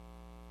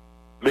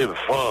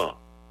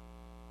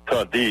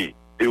 tendez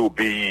et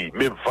obéir,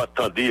 même vent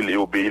tendez et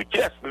obéir, qui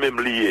laisse même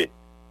lié?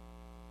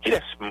 Qui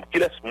laisse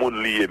mon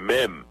lié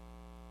même?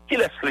 Qui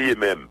laisse lié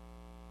même?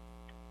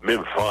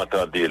 Même vent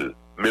tendez,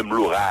 même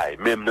l'oreille,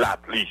 même la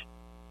pluie,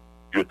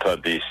 je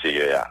tendez,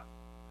 Seigneur.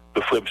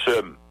 Le frère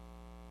Msem,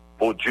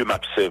 bon Dieu m'a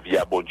servi,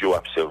 bon Dieu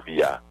m'a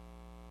servi.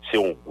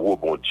 C'est un gros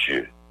bon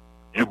Dieu.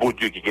 Un bon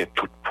Dieu qui a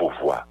tout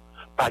pouvoir.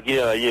 Pas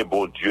rien,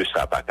 bon Dieu,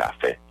 ça n'a pas qu'à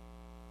faire.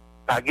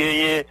 Pas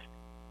gagner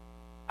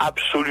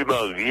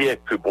absolument rien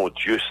que bon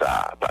Dieu,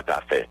 ça n'a pas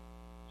qu'à faire.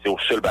 C'est un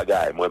seul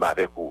bagage, moi,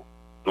 avec vous.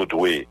 Nous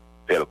devons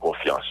faire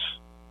confiance.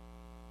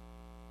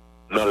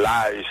 Dans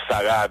l'âge,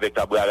 Sarah avec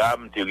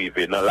Abraham, t'es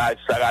arrivé. Dans l'âge,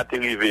 Sarah, t'es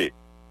arrivé.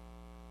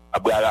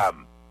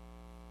 Abraham,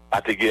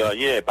 pas te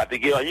gagner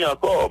rien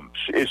encore.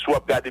 Et soit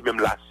regarder même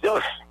la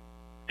science,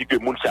 dit que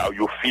moun ça,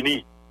 yo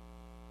fini.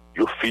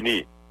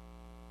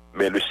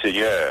 Mais le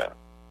Seigneur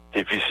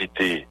t'a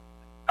visité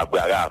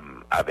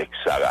Abraham avec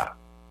Sarah.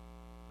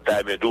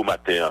 D'ailleurs,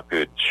 matin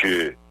que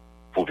Dieu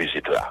vous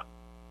visitera.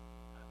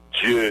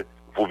 Dieu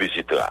vous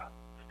visitera.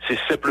 C'est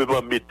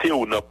simplement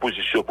mettez-vous dans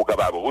position pour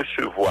capable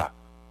recevoir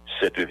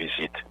cette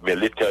visite. Mais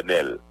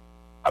l'Éternel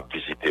a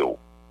visité vous.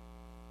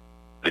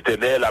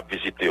 L'Éternel a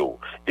visité vous.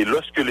 Et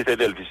lorsque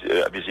l'Éternel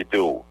a visité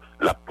vous,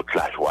 l'apporte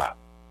la joie,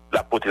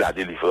 l'apporte la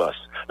délivrance,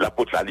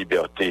 l'apporte la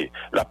liberté,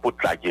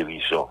 l'apporte la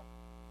guérison.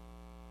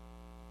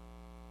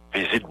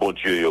 Visite bon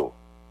Dieu,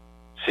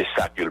 c'est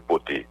ça que le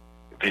poté.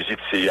 Visite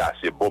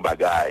c'est bon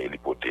bagaille, le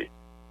poté.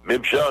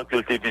 Même gens que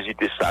t'ai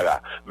visité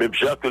Sarah, même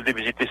gens que t'ai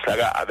visité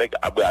Sarah avec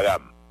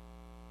Abraham.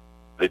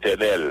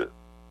 L'Éternel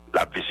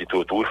l'a visité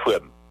au tout frère.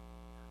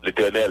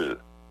 L'Éternel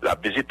l'a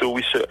visité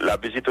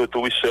au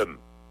tout seul.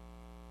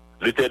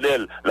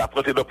 L'Éternel l'a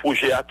pris dans le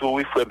projet à tout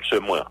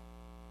frère moi.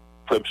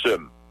 Frère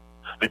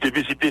il t'a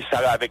visité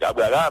Sarah avec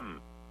Abraham.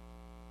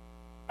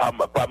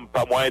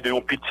 Pas moyen de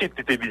un petit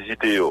qui t'a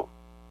visité yo.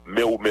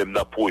 Mais ou même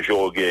dans le projet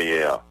au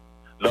gagné,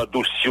 dans le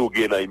dossier au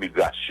gagné dans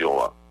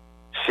l'immigration.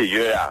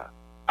 Seigneur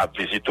a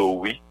visité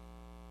oui.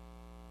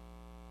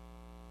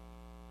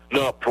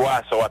 Dans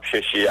l'emploi, ça va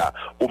chercher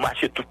ou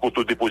marcher tout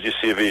côté déposer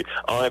CV,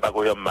 en pas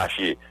qu'on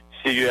marcher.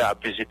 Seigneur a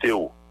visité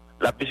où?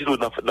 La visite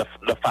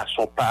de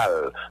façon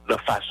pâle, de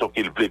façon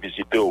qu'il voulait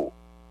visiter où.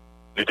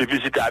 Il était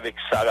visité avec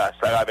Sarah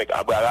avec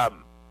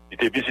Abraham. Il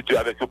était visité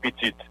avec une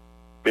petite.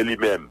 Mais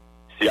lui-même,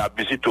 c'est à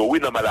visiter oui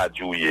dans la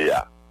maladie où il est.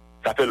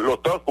 Ça fait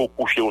longtemps qu'on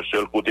couche au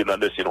seul côté dans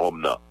le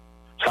syndrome.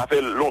 Ça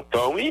fait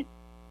longtemps, oui,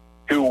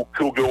 que vous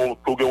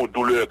avez une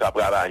douleur qui a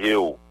travaillé.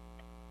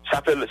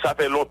 Ça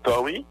fait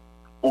longtemps, oui,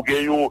 ou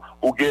avez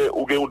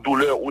une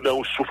douleur ou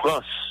une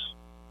souffrance.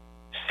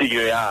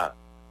 Seigneur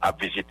a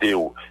visité,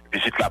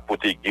 visite la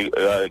potée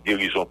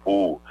guérison pour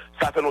vous.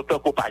 Ça fait longtemps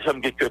qu'on n'a pas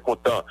jamais cœur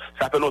content.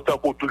 Ça fait longtemps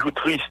qu'on est toujours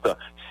triste.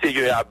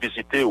 Seigneur a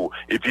visité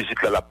et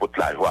visite la pote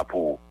la joie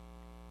pour vous.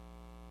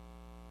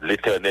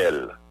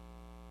 L'Éternel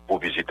vous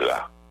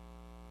visitera.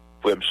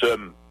 Frère,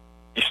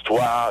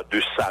 histoire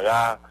de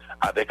Sarah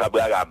avec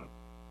Abraham.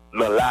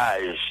 Dans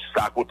l'âge,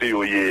 ça à côté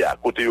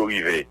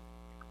arrivé,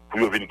 pour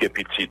venir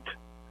petite.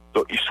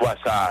 Donc, histoire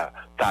ça,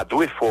 t'as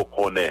doué faut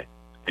connaître,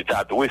 et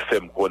t'as doué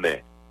faire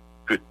connaître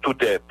que tout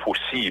est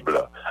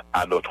possible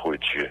à notre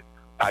Dieu.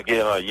 Pas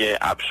rien,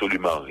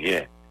 absolument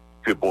rien,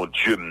 que bon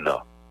Dieu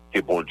n'a, que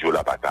bon Dieu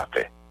l'a pas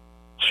fait.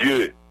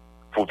 Dieu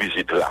vous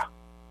visitera.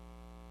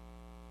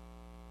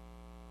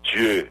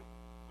 Dieu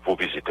vous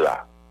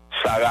visitera.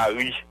 Sarah,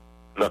 oui,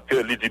 dans le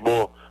cœur, il dit,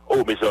 bon,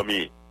 oh mes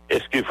amis,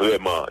 est-ce que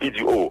vraiment, il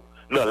dit, oh,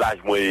 dans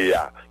l'âge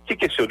moyen, qui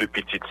question de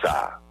petite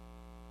ça?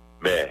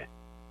 Mais,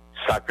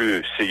 ça que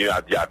le Seigneur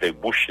a dit avec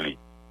bouche,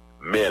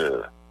 mais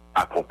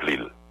accompli.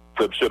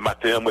 Comme ce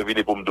matin, moi, je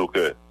viens pour me dire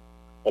que,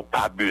 on n'a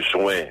pas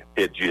besoin de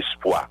perdre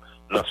espoir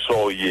Dans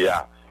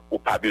soya, ou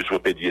pas besoin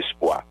de perdre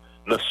espoir.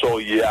 Dans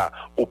soya,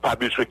 ou pas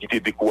besoin de quitter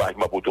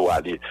découragement pour toi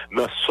aller.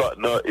 Dans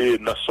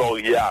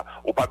soya,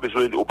 ou pas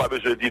besoin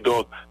de dire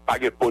donc, pas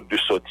de porte de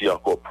sortie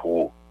encore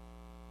pour.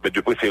 Mais de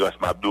préférence,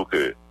 m'abdou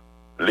que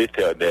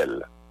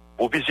l'Éternel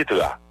vous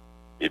visitera.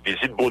 Et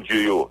visite bon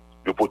Dieu, yo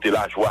porter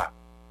la joie.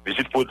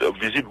 Visite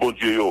bon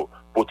Dieu, yo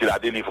porter la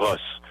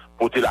délivrance,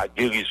 porter la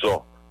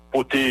guérison,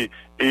 porter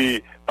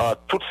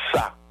tout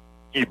ça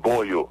qui est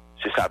bon, yo.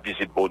 C'est sa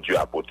visite bon Dieu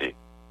à porter.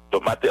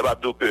 Donc,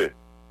 m'abdou que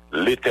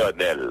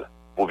l'Éternel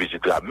vous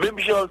visitera. Même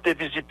Jean t'a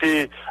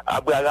visité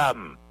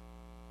Abraham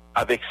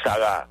avec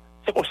Sarah.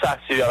 C'est pour ça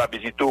que c'est à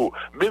visiter.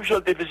 Même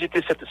Jean t'a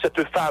visité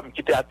cette femme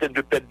qui était atteinte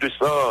de perte de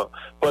sang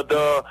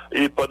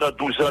pendant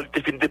 12 ans, elle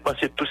était fini de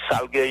dépenser tout ça,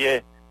 le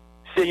gagné.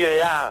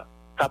 Seigneur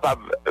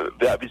capable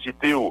de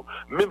visiter.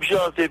 Même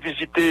Jean t'a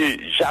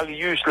visité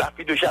Jarius, la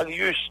fille de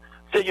Jarius.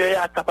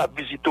 Seigneur capable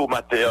de visiter au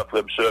matin,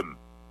 frère.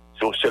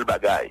 C'est au seul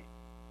bagaille.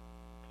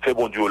 Fais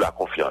bon Dieu la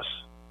confiance.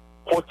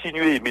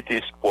 Continuez à mettre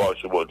espoir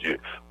sur mon Dieu.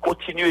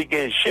 Continuez à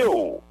gagner,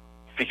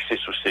 fixé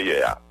sur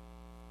Seigneur.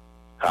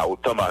 Car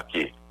autant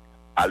marqué,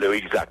 à l'heure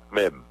exacte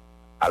même,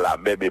 à la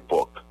même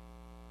époque,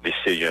 les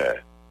Seigneurs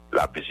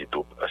la visitent.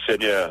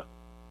 Seigneur,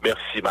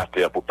 merci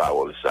matin pour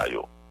parole ça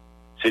yo.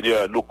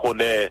 Seigneur, nous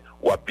connaissons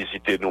ou à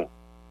visiter nous.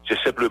 C'est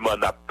simplement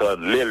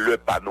n'attendre le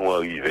pas nous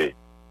arriver.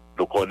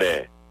 Nous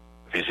connaissons,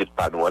 visite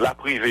pas nous la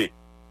privée.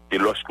 Et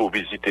lorsque vous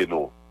visitez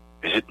nous,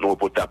 visite nous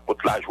pour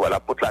la joie,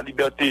 pour la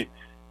liberté.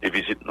 Et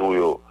visite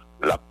nous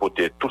la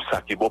porter tout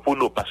ça qui est bon pour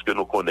nous parce que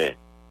nous connaissons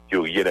que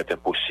rien n'est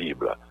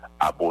impossible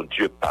à bon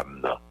Dieu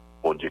pamna,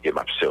 bon Dieu qui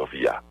m'a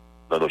servi à.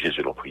 Dans nos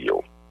Jésus nous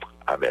prions.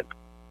 Amen.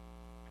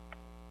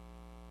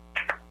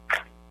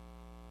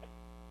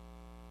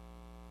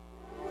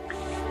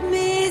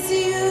 Mes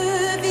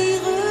yeux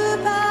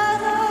virent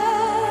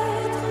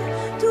paraître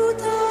tout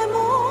un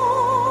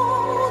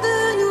monde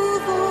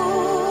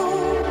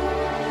nouveau.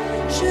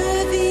 Je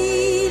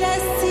vis la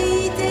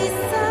cité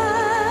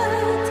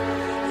sainte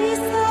et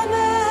sa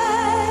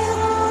mère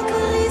en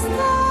cristal,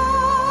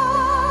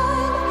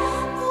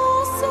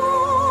 dans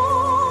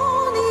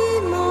son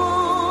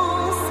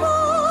immense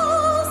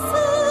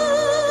enceinte.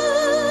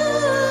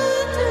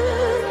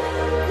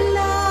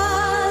 La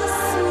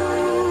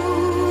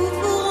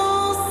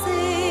souffrance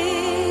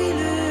et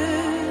le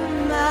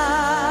mal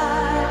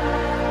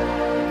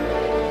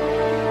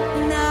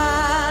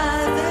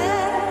n'avaient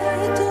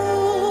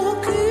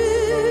aucune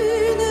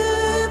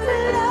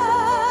place.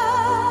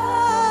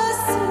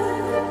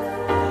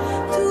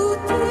 Tout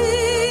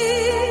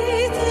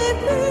était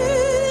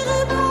pur,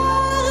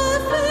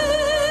 parfait.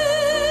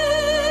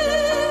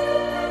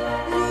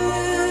 Le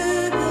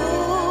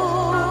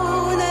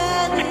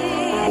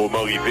bonheur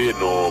Moment arrivé,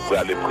 nous allons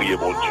aller prier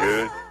mon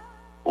Dieu.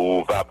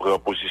 On va prendre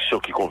une position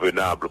qui est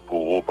convenable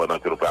pour vous pendant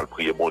que nous allons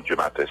prier mon Dieu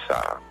matin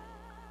ça.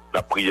 On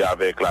a prié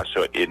avec la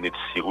sœur Enid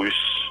Sirius,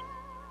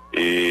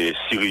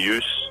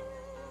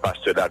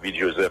 pasteur David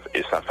Joseph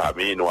et sa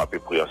famille. Nous avons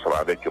prié ensemble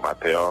avec eux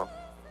matin.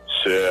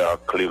 Sœur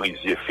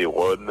Clérisier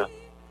Ferron,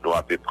 nous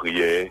avons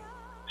prié.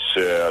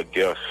 Sœur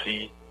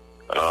Gercy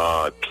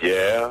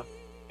Pierre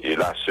et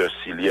la sœur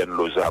Silienne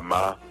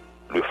Lozama,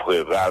 le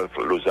frère Ralph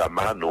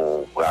Lozama.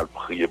 Nous allons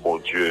prier mon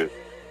Dieu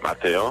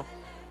matin.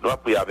 Nous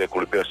avons prié avec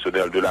le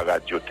personnel de la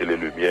radio Télé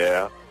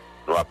Lumière.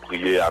 Nous avons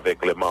prié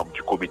avec les membres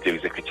du comité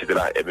exécutif de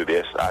la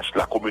MEBSH,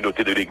 la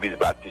communauté de l'église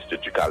baptiste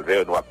du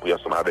Calvaire. Nous avons prié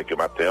ensemble avec eux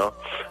matin.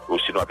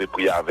 Aussi, nous avons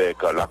prié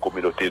avec la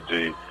communauté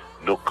du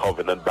No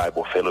Covenant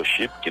Bible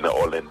Fellowship qui est dans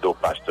Orlando,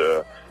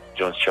 pasteur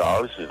John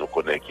Charles. Nous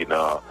connaissons qui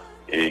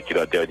est dans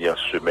la dernière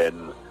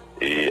semaine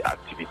et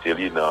activité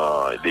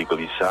dans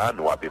l'église.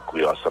 Nous avons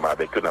prié ensemble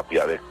avec eux. Nous avons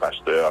prié avec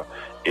pasteur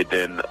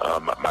Eden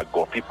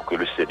McGoffey pour que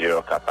le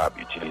Seigneur soit capable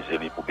d'utiliser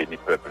lui pour bénir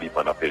le peuple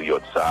pendant la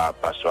période ça.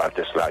 Pasteur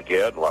Altes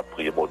Laguerre, nous avons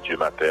prié mon Dieu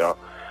matin.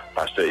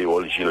 Pasteur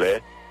Erol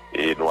Gillet,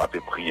 et nous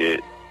avons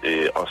prié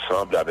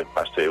ensemble avec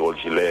pasteur Erol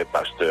Gillet,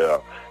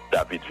 pasteur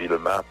David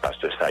Villema,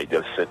 pasteur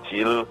Saïdel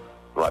Saint-Il.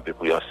 Nous avons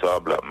prié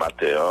ensemble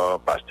matin,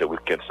 pasteur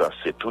Wilkinson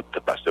Setout,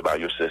 pasteur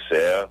Mario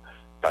Cesser,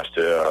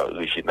 pasteur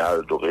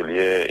Réginald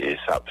d'Aurélien et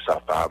sa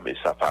femme et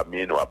sa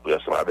famille. Nous avons prié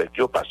ensemble avec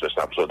eux, pasteur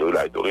Samson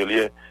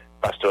d'Aurélien.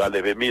 Pasteur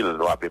Alain Emile,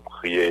 nous avons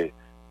prié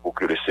pour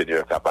que le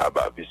Seigneur soit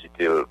capable de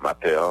visiter le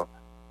matin.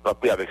 Nous avons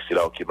prié avec ceux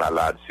qui est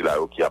malade, ceux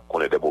qui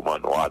connaît des moments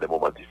noirs, des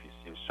moments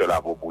difficiles.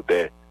 Ceux-là, vos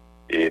Boudet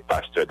et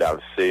pasteur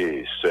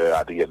Dalcé, sœur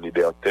Adrienne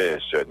Libertin,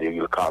 sœur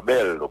Néril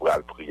Carmel, nous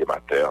avons prié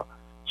matin.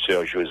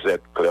 Sœur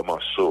Josette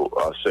Clémenceau,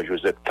 sœur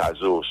Josette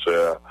Cazot,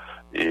 sœur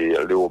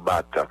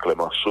Léomat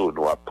Clémenceau,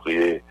 nous avons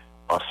prié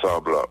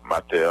ensemble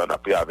matin. On a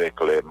prié avec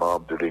les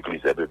membres de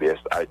l'église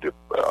MEBSI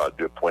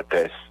de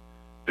Pointès,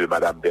 de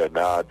Madame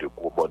Bernard, de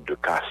Gourmand, de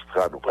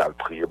Castra. Nous allons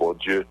prier, bon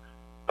Dieu.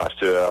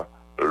 Pasteur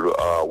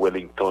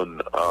Wellington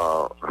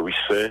Louis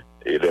Saint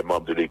et les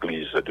membres de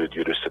l'église de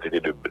Dieu de cette année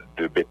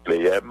de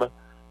Bethléem. Nous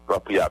allons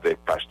prier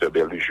avec Pasteur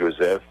Berlu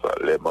Joseph,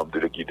 les membres de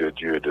l'église de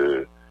Dieu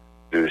de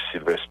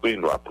Sylvesprit.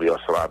 Nous allons prier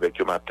ensemble avec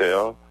eux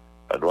matin.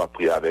 Nous allons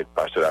prier avec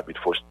Pasteur David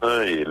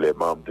Faustin et les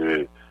membres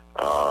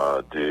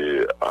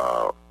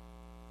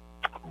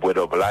Bread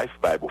of Life,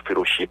 Bible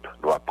Fellowship,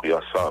 nous avons pris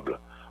ensemble.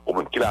 Ou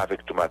même qui là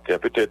avec tout matin,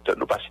 peut-être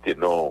nous pas citer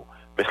non,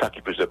 mais ça qui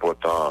est plus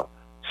important,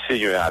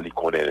 Seigneur, il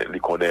connaît,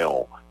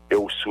 et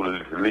aussi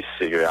le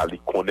Seigneur, il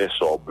connaît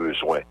son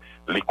besoin,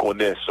 il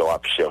connaît son à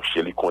chercher,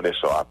 il connaît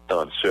son à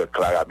attendre. Sœur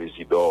Clara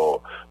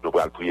Mésidor, nous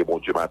allons prier, bon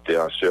Dieu,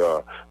 matin,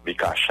 sœur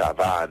Mika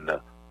Chavanne,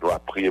 nous allons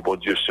prier, bon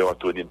Dieu, sœur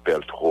Antonine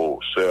Peltro,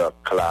 sœur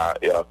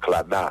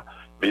Clana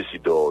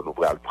Mésidor,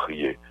 nous allons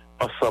prier.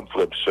 Ensemble,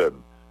 frères et sœurs,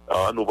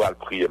 nous allons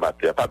prier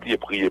matin. Pas oublier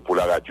prier pour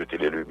la radio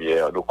Télé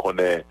Lumière. Nous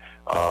connaissons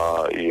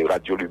et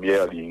Radio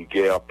Lumière, il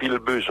y a pile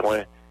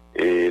besoin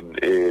et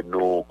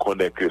nous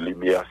connaissons que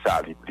Lumière,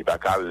 ça, il va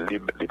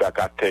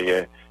pas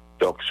atteindre.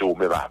 Donc, c'est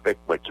vous-même avec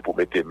moi qui vous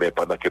mettez main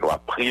pendant que nous allons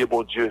prier,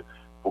 bon Dieu,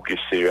 pour que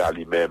c'est à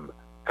lui-même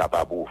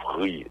capable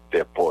d'ouvrir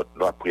des portes.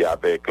 Nous allons prier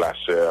avec la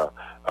sœur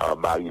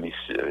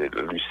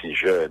Marie-Lucie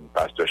Jeune,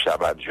 pasteur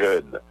Chavan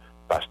Jeune,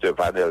 pasteur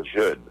Vanel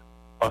Jeune.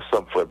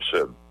 Ensemble, frères et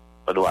sœurs,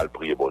 nous allons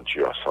prier, bon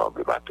Dieu,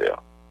 ensemble, matin.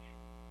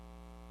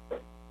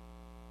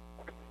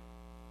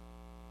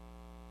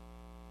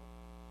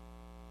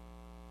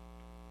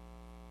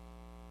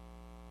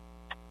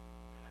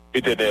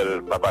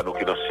 Éternel, Papa, nous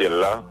qui dans le ciel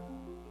là,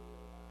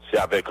 c'est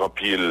avec un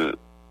pile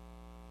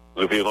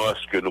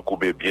révérence que nous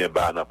coupons bien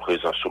bas dans la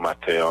présence ce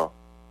matin,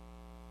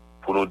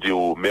 pour nous dire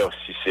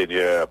merci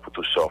Seigneur pour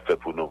tout ça fait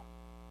pour nous.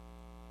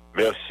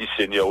 Merci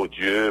Seigneur au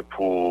Dieu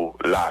pour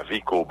la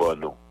vie qu'on donne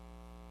nous.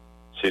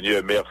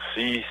 Seigneur,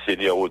 merci,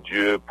 Seigneur, oh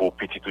Dieu, pour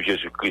petit tout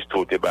Jésus-Christ,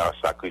 au débat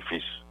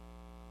sacrifice,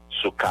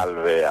 sous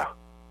calvaire,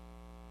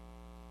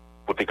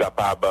 pour être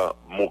capable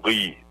de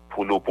mourir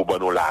pour nous, pour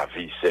nous la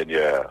vie,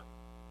 Seigneur.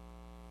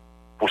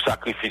 Pour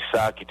sacrifier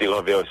ça qui t'est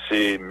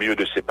renversé, mieux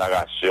de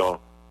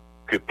séparation,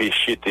 que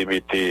péché t'est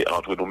metté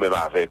entre nous-mêmes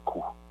avec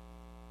vous.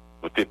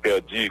 Nous t'es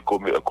perdu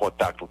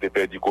contact, nous t'es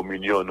perdu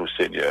communion, nous,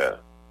 Seigneur.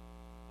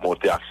 Nous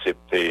t'es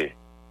accepté,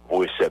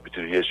 vous et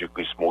serviteur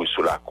Jésus-Christ, mourir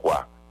sur la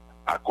croix.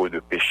 À cause de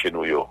péché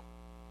nous. Nous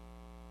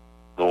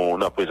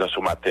en présence ce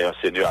matin,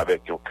 Seigneur,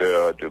 avec un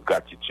cœur de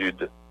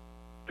gratitude,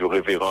 de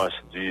révérence,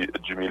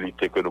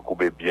 d'humilité que nous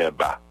coupons bien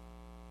bas.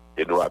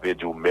 Et nous avons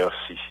dit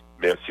merci.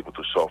 Merci pour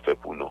tout ça fait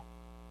pour nous.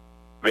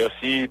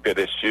 Merci, Père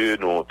des cieux,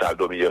 nous t'avons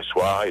dormi hier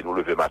soir et nous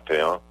lever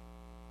matin.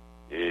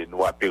 Et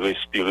nous avons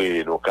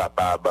respiré, nous sommes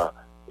capables,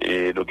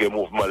 et nous avons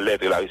mouvement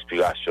l'aide et la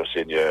respiration,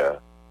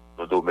 Seigneur.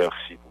 Nous disons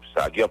merci pour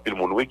ça. Il y a un peu de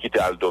monde qui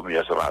t'a dormi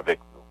ensemble avec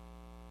nous.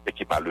 Et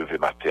qui pas levé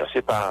matin.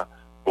 C'est pas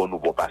pour nous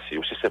bon passer,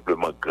 c'est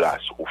simplement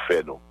grâce au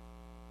fait nous.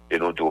 Et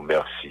nous disons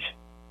merci.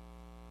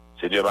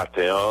 Seigneur,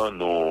 matin,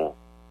 nous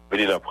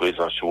venons dans la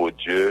présence de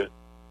Dieu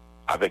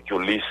avec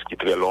une liste qui est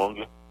très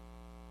longue.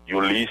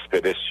 Une liste,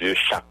 Père des cieux,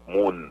 chaque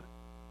monde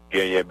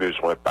gagne un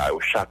besoin par eux.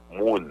 Chaque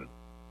monde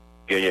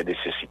gagne une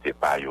nécessité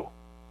par eux.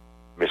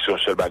 Mais c'est un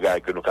seul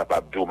bagage que nous sommes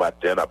capables de dire au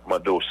matin, nous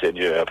demandons au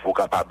Seigneur pour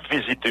capable de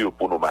visiter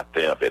pour nous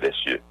matin, Père des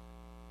cieux.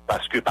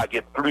 Parce que pas de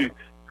plus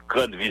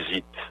grande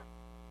visite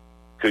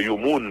que le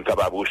monde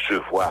capable de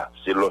recevoir,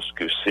 c'est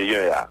lorsque le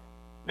Seigneur a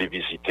les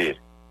visiter.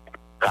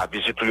 Car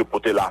visiter pour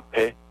porter la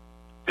paix,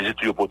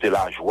 visiter pour porter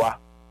la joie,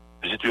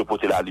 visiter pour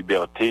porter la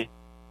liberté,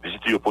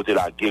 visiter pour porter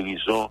la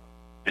guérison,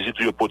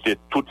 visiter pour porter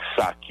tout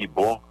ça qui est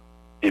bon,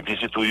 et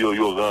visiter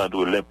pour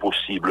rendre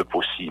l'impossible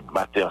possible.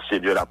 Matin,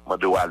 Seigneur a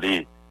demandé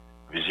d'aller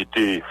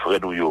visiter frère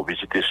nous,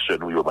 visiter sœur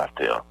nous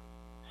matin.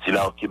 Si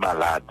là qui est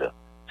malade,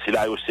 si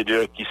là, au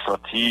Seigneur qui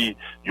sentit,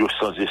 yo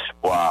sans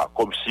espoir,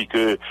 comme si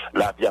que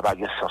la vie n'a pas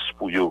de sens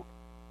pour yo,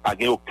 pas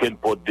aucune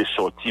porte de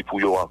sortie pour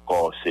yo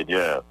encore,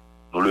 Seigneur,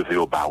 nous lever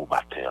au bas au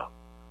matin.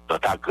 Dans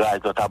ta grâce,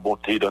 dans ta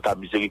bonté, dans ta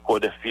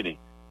miséricorde infinie,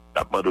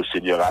 nous demandons au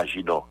Seigneur,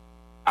 agis non.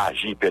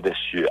 Agis, Père des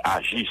cieux,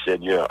 agis,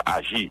 Seigneur,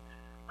 agis,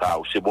 car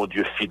c'est mon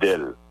Dieu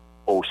fidèle.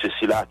 Oh, c'est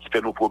cela qui fait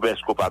nos promesses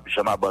qu'on ne peut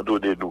jamais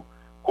abandonner nous,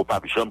 qu'on ne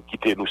peut jamais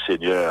quitter nous,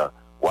 Seigneur,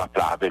 ou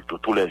appeler avec nous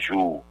tous les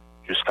jours,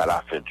 jusqu'à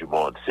la fin du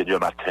monde. Seigneur,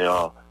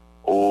 matin,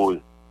 oh,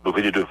 nous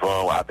venons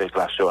devant avec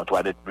la sœur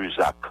Antoinette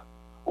Musac.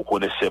 Vous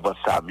connaissez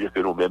ça mieux que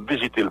nous-mêmes.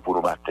 Visitez-le pour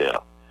nous matin.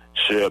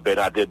 Sœur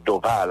Bernadette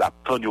Doval,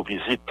 attend une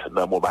visite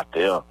dans mon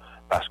matin.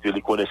 Parce que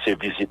les connaissez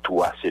visite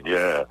toi,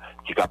 Seigneur,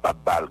 qui est capable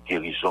de balle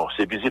guérison.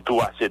 C'est visite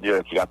toi,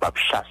 Seigneur, qui est capable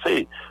de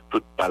chasser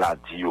toute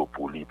maladie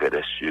pour lui, Père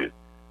des cieux.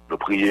 Nous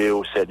prions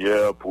au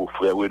Seigneur pour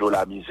frère Renaud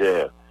la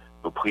misère.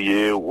 Nous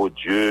prions au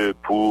Dieu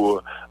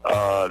pour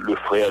le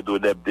frère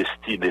d'Oneb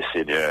Destiné,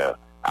 Seigneur.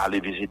 Allez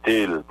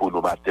visiter pour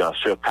nous matin,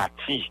 sœur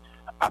Cathy,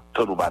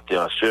 attends nous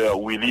matin, sœur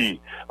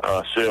Willy,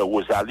 sœur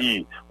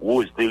Rosalie,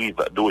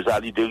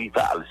 Rosalie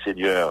Derival,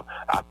 Seigneur,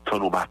 attends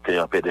nous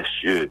matin, Père des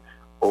cieux.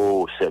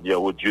 Oh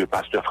Seigneur, oh Dieu,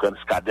 Pasteur Franz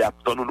Cadet,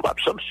 attends nous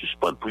sommes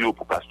suspendus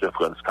pour Pasteur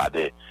Franz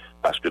Cadet,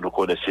 parce que nous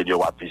connaissons, Seigneur,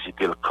 on va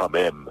visiter quand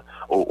même,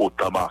 au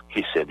temps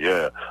marqué,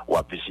 Seigneur, on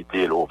va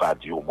visiter, on va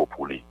dire un mot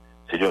pour lui.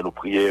 Seigneur, nous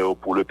prions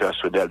pour le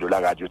personnel de la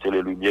radio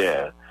Télé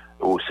Lumière.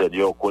 Oh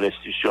Seigneur, qu'on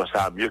l'institution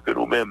ça mieux que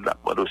nous-mêmes,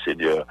 nous demandons,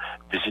 Seigneur,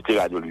 visitez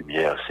Radio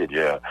Lumière,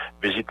 Seigneur,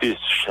 visitez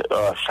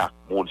chaque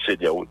monde,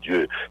 Seigneur, oh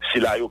Dieu. C'est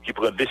là qui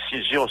prend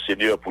décision,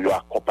 Seigneur, pour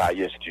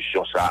accompagner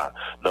l'institution, ça,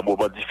 dans un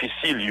moment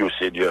difficile,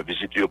 Seigneur,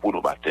 visite pour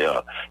nous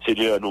matin.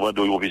 Seigneur, nous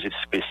demandons une visite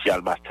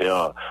spéciale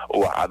matin,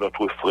 à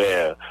notre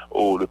frère,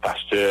 le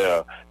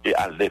pasteur, et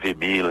à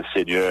Levé-Mille,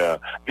 Seigneur.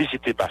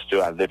 Visitez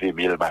pasteur à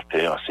Levé-Mille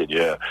matin,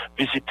 Seigneur.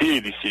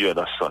 Visitez le Seigneur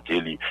dans la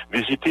santé,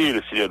 visitez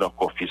le Seigneur dans le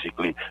corps physique,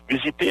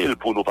 visitez-le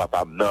pour nos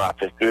papas maintenant,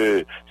 afin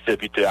que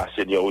serviteur,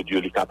 Seigneur, oh Dieu,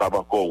 il est capable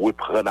encore de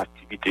reprendre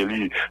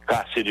l'activité,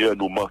 car Seigneur,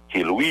 nous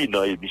manquons, lui,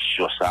 dans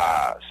l'émission,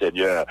 ça,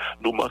 Seigneur,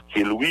 nous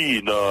manquons,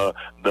 lui, dans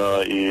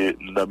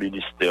le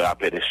ministère,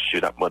 après les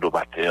cieux, dans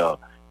matin,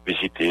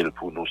 visitez-le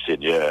pour nous,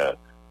 Seigneur.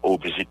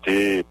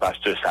 Visiter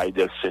pasteur Saïd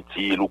El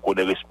Senti, nous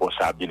connaît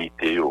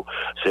responsabilité,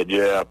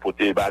 Seigneur, pour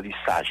te bali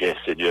sagesse,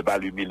 Seigneur,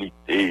 bali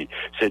humilité,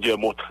 Seigneur,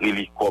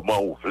 montrez-lui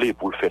comment vous voulez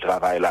pour le faire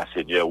travail là,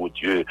 Seigneur, oh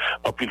Dieu.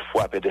 En plus de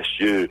fois, Père des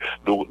cieux,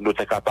 nous sommes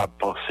capables de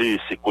penser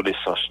ces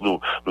connaissances, nous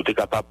sommes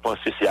capables de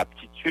penser ces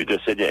aptitudes,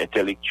 Seigneur,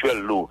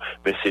 intellectuelles, nous.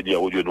 Mais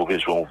Seigneur, oh Dieu, nous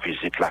besoin de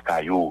visiter la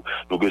caillou,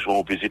 nous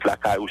besoin de visiter la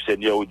caillou,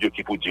 Seigneur, oh Dieu,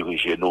 qui pour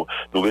diriger nous.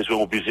 Nous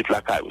besoin de visiter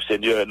la caillou,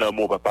 Seigneur, non,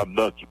 mon papa,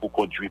 non, qui pour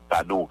conduire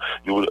pas nous.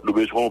 Nous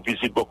besoin de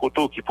visiter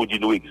Bokoto, qui pour dire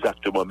nous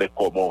exactement, mais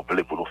comment on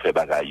voulait pour nous faire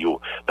bagaille. Nous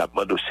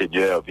demandons au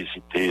Seigneur,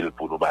 visiter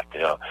pour nous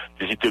matin.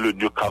 Visiter le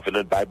New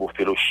Covenant Bible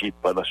Fellowship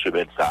pendant ce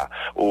semaine, ça.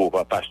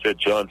 Pasteur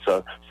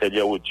Johnson,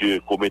 Seigneur, oh Dieu,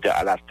 qu'on mette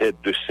à la tête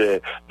de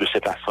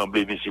cette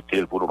assemblée,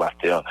 visiter pour nous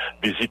matin.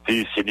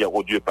 Visiter, Seigneur,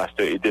 oh Dieu,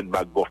 Pasteur Eden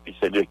McGoffey,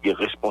 Seigneur, qui est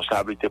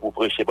responsabilité pour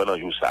prêcher pendant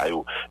jour ça.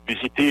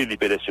 Visiter, les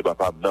pères de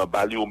papa, non,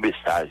 bali au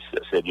message,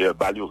 Seigneur,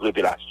 bali aux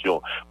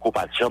révélations, qu'on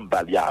pas jamais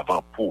bali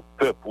avant pour,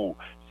 peu pour,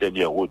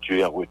 Seigneur, oh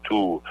Dieu, en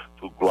retour,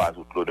 toute gloire,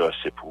 toute l'honneur,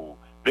 c'est pour.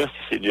 Merci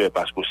Seigneur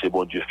parce que c'est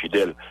bon Dieu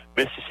fidèle.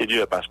 Merci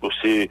Seigneur parce que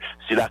c'est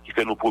là qui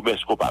fait nos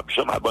promesses qu'on ne peut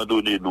jamais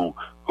abandonner nous,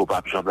 qu'on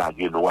ne peut jamais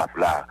larguer nous à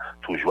plat,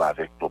 toujours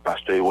avec nous.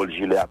 Pasteur Hérol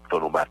Gilet attend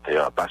nous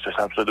matin, Pasteur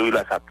Samson de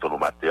Rilas attend nous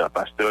matin,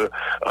 Pasteur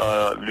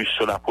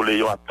Lucien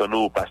Napoléon attend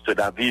nous, Pasteur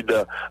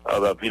David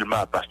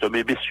Vilma, Pasteur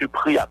Mébé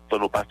Supri attend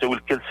nous, Pasteur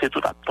Wilkel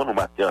Setout attend nous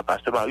matin,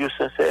 Pasteur Mario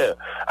Sincère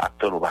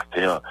attend nous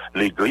matin,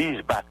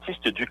 l'Église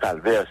Baptiste du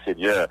Calvaire,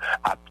 Seigneur,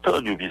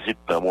 attend nous visite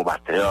dans mon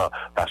matin,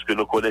 parce que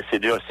nous connaissons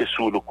Seigneur, c'est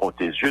sous nous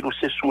compter. Dieu nous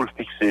c'est sous le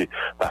fixé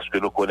parce que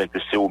nous connaissons que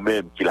c'est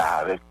vous-même qui l'a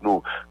avec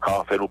nous.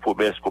 Quand on fait nos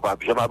promesses qu'on ne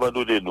peut jamais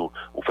abandonner nous,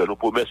 on fait nos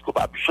promesses qu'on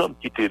ne peut jamais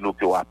quitter nous,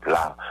 qu'on va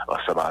plat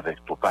ensemble avec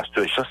nous.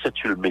 Pasteur Jean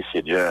Saint-Ulmé,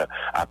 Seigneur,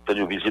 attends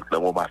nous visite dans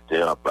mon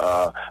matin.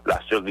 La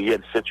sœur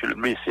Rienne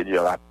Saint-Ulmé,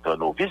 Seigneur, attends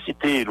nous.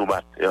 Visitez nous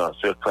matin.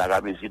 Sœur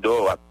Clara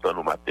Mésidor, attends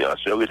nous matin.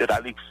 Sœur Rita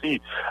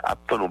Alexis,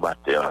 attends nous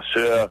matin.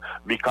 Sœur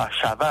Mika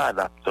Chavan,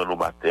 attends nous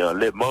matin.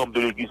 Les membres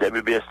de l'église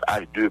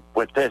MBSH de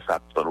Pointès,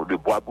 attends nous. De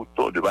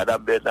Bois-Bouton, de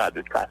Madame Bernard,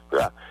 de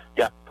Castres, il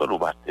y a tant de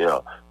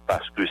matin,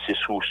 parce que c'est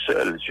sous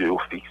seul Dieu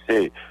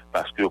fixé,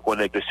 parce que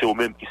connaît que c'est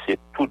eux-mêmes qui c'est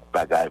toute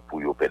bagaille pour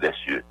eux, Père des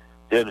cieux.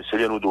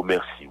 Seigneur, nous nous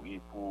merci,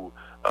 oui, pour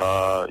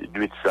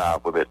nuit ça,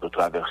 pour mettre nous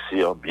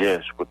traverser en bien,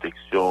 sous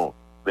protection,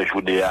 mais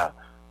journée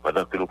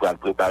pendant que nous pouvons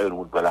préparer le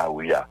monde pour la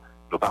rue.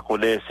 Nous ne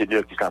connaissons pas,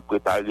 Seigneur, qui s'est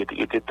préparé,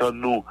 il était tant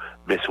nous,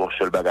 mais c'est un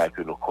seul bagage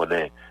que nous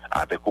connaissons.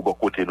 Avec au bon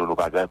côté nous, nos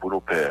bagages pour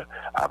nos pères,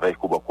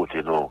 avec au bon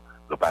côté nous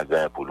pas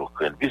gain pour nos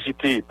craindre.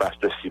 Visitez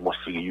Pasteur Simon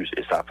Sirius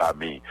et sa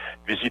famille.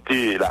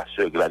 Visitez la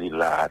sœur Gladys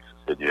Lahat,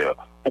 Seigneur.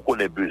 Où qu'on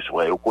ait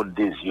besoin, où qu'on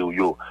désire,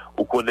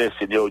 où qu'on ait,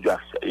 Seigneur,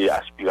 et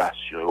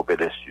aspiration, au Père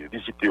des cieux.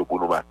 Visitez pour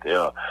nos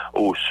matins,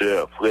 aux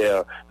sœurs,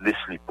 frères,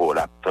 Leslie Paul,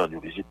 attend,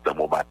 nous visite dans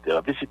mon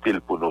matin. Visitez-le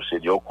pour nos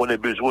Seigneur. Où qu'on ait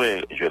besoin,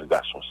 jeune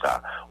garçon,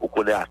 ça. Où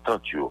qu'on ait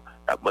attention.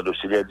 La demande au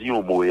Seigneur dit,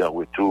 au mot et en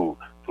retour,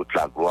 toute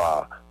la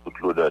gloire, toute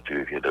l'honneur te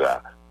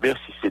reviendra.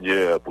 Merci,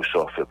 Seigneur, pour ce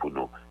qu'on fait pour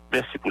nous.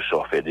 Merci pour ce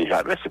qu'on fait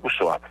déjà. Merci pour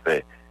ce qu'on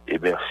fait. Et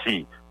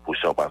merci pour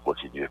ce qu'on va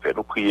continuer à faire.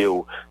 Nous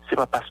prions. C'est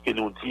pas parce que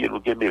nous disons,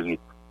 nous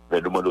mérite, mais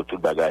nous demandons tout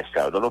le bagage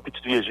ça. Dans nos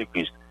petits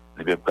Jésus-Christ,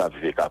 nous même qu'à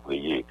vivre, qu'à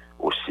prier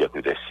au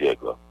siècle des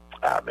siècles.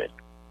 Amen.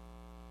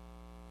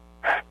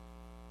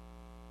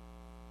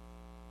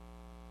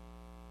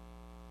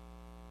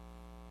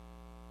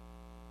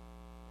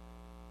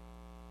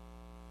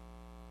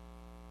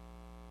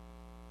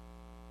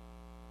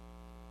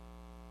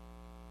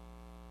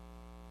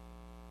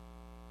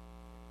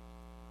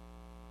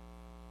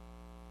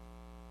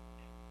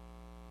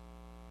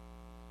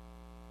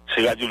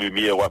 C'est Radio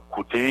Lumière ou à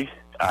côté,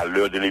 à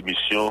l'heure de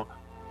l'émission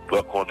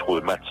Rencontre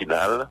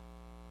Matinale,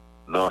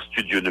 dans le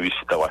studio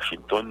universitaire à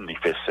Washington, il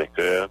fait 5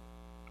 heures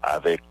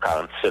avec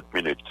 47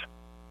 minutes.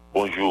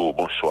 Bonjour,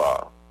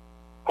 bonsoir.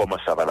 Comment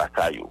ça va la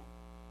caillou?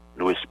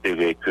 Nous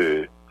espérons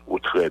que vous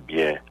très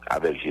bien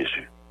avec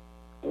Jésus.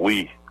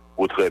 Oui,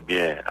 vous très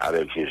bien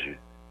avec Jésus.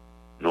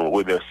 Nous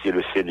remercions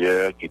le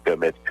Seigneur qui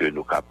permet que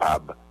nous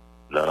capables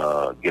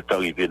d'être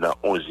arrivés dans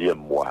le 11e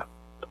mois,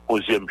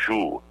 11e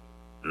jour,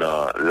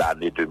 dans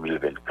l'année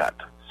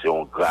 2024. C'est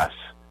une grâce,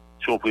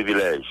 c'est un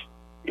privilège.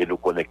 Et nous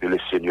connaissons que le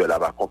Seigneur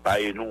va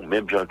accompagner nous,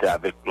 même j'étais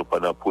avec nous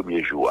pendant le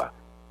premier jour.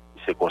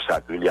 C'est comme ça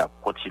qu'il a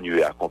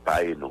continué à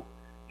accompagner nous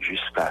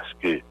jusqu'à ce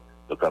que nous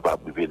soyons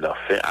capables de vivre dans la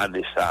fin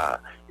d'année ça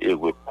et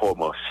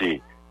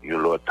recommencer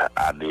une autre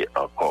année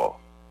encore.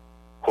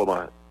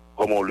 Comment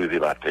comme on levé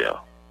ma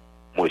terre,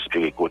 moi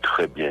espérer qu'on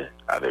très bien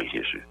avec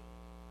Jésus.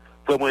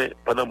 Pour moi,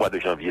 pendant le mois de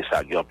janvier, ça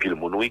a un pile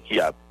mon qui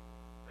a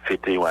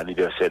fêté un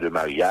anniversaire de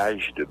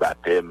mariage, de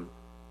baptême,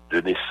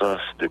 de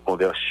naissance, de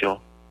conversion.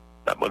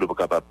 D'abord, nous sommes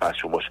capables de passer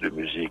un morceau de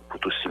musique pour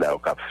tout cela,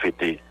 on a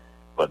fêté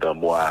pendant le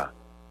mois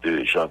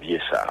de janvier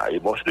ça. Et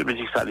morceau de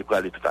musique, ça allait pour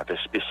aller tout à fait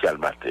spécial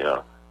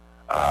matin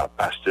à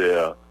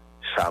pasteur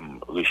Sam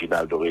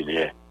Réginald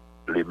Aurélien,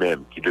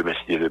 lui-même, qui demain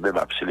c'est le même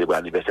a célébré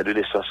l'anniversaire de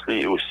naissance,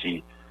 et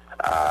aussi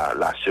à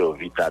la sœur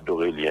Vita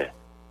d'Aurélien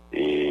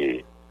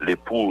et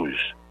l'épouse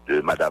de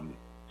Madame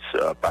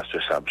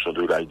Pasteur Samson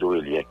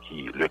d'Aurélien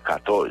qui le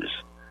 14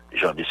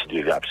 janvier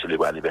devait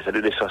célébrer l'anniversaire de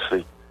naissance.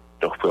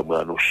 Donc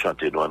vraiment nous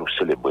chanter, nous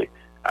célébrer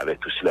avec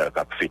tout cela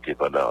qu'on a fêté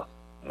pendant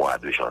le mois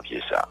de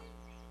janvier ça.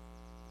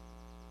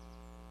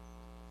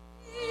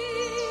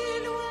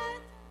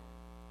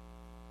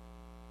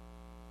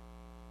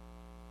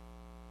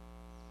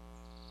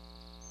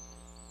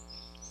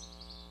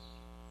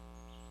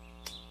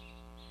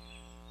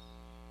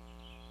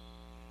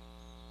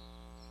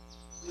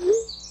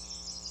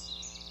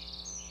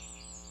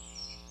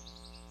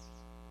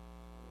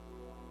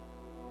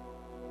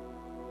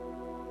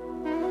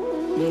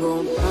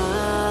 Mon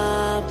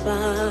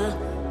papa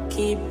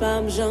qui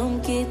pas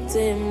j'aime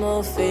quitter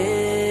mon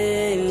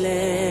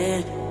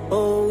fêlé.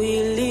 Oh,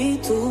 il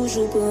est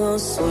toujours prend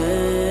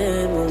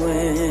soin moi.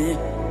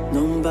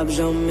 Non pas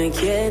j'aime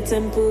m'inquiète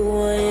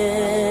pour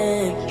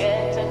rien.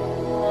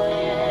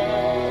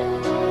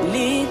 Il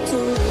est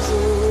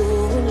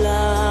toujours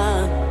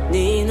là,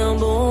 ni non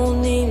bon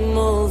ni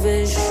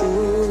mauvais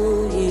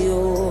chou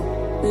yo.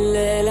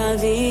 La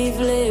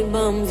vive les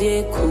bam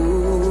vieux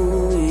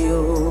coups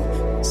yo.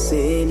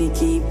 C'est lui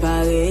qui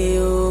paraît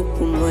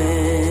pour moi.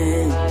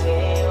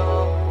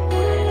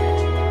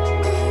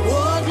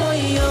 Gros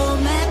yo,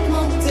 mec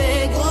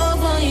monter, gros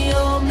vent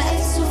yo, mec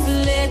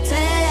souffler,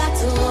 t'es à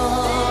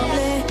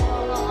trembler.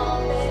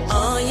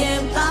 En y'a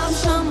pas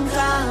chambre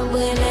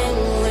cabré,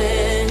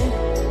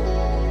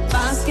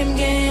 parce que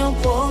m'gagne un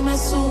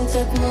promesse sous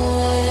tête moi.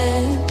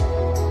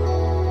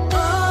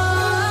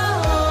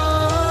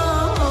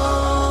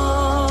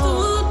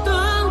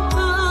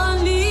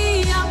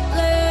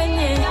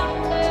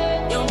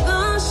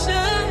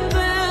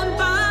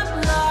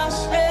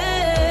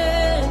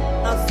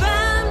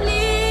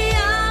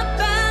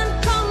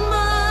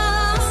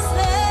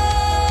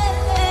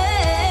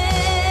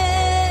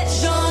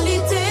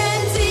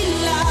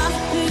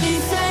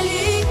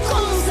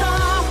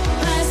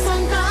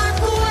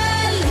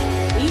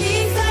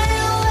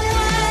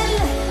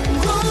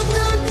 Gros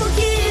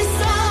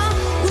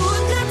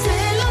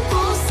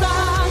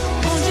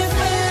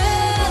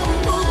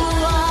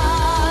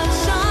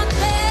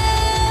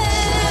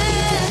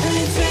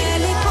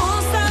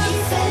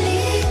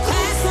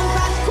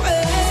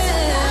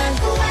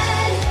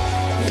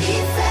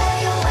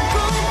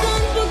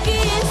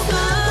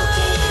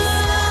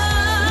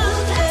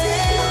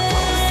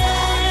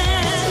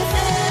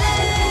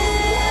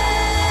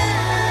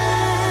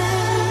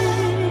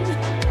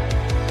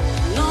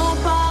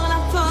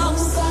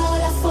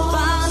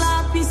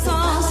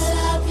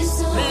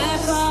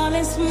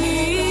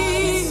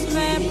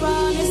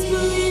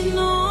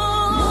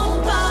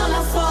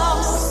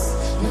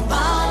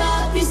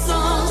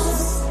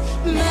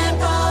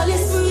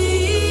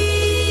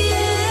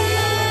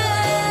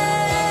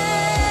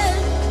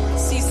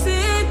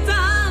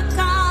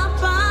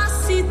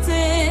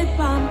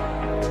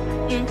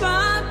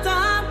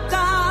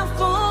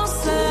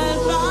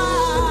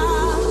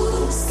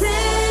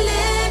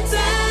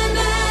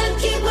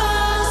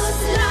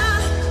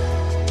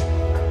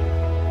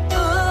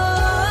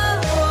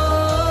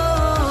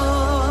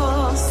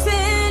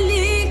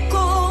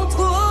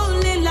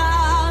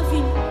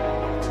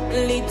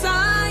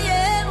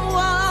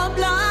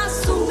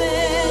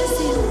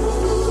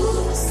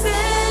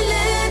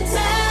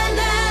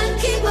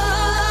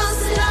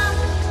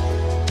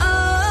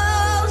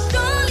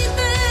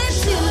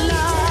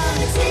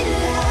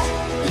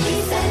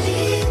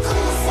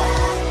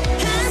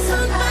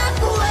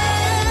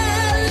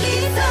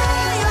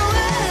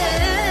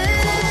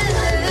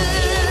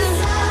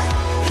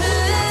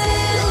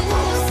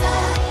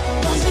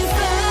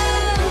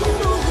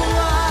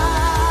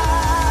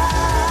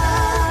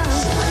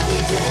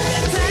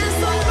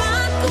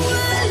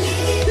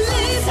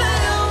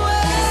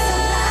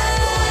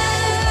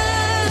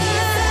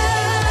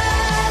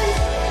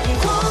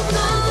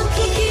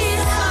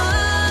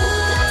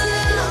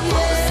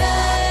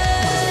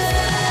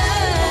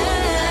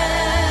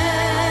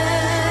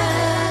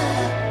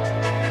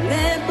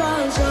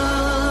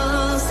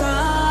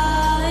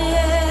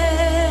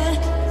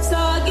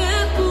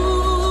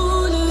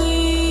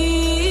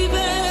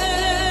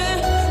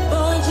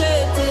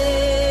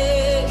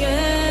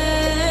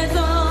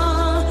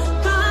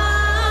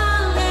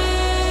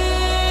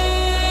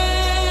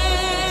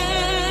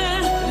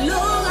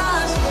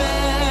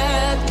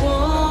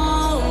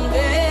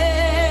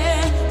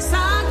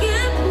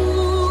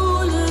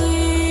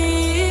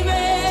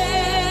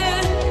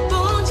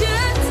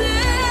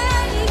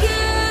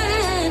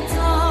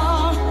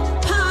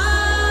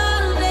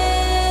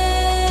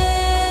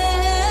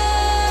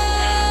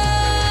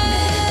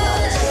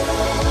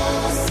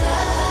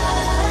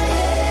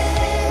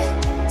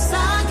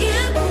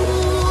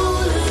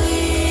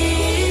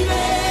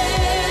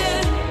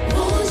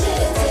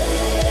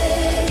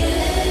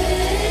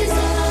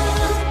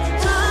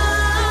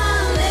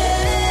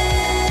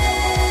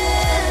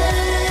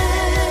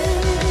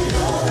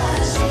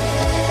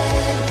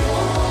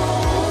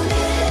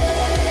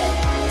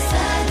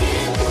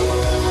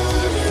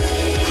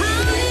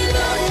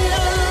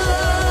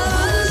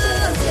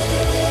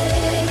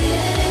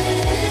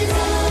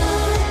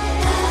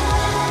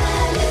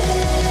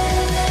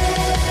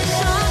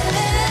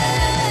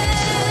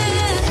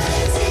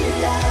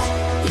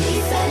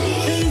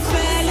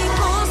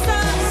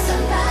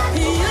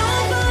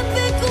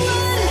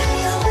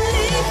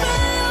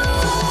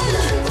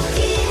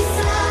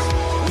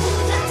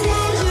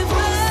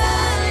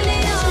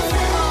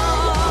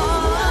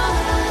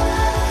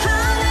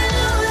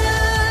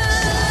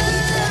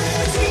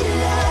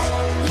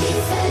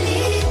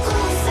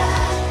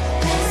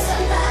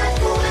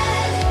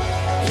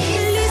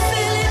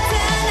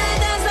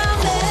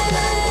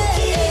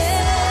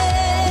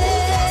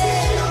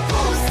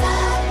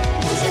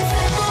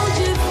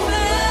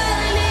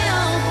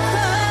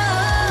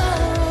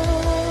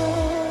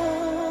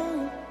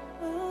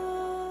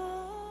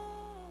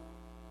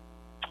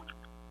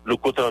Nous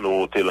comptons nous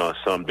monter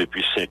l'ensemble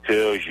depuis 5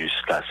 heures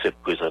jusqu'à 7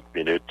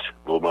 minutes.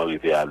 Moment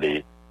arrivé à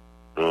aller.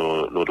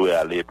 Nous devons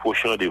aller.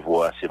 Prochain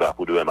rendez-vous, c'est pas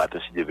pour demain matin,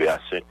 si devait à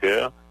 5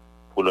 heures,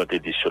 pour notre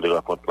édition de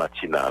rencontre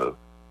matinale.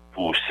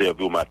 Pour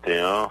servir au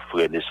matin,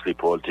 frère Nestlé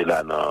Paul est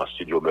là dans le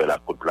studio mais la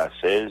côte place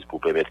 16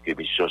 pour permettre que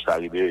l'émission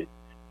s'arrive.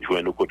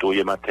 Joindre nous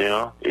côté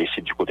matin et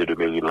ici du côté de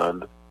Maryland.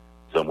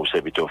 Nous avons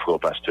serviteur frère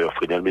pasteur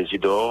Frédéric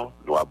Mésidor.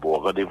 Nous avons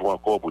rendez-vous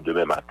encore pour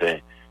demain matin,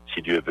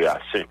 si Dieu veut, à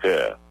 5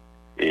 heures.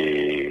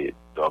 Et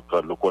donc,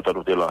 nous comptons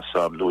nous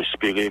l'ensemble. Nous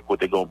espérons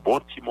côté un bon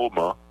petit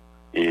moment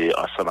et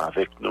ensemble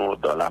avec nous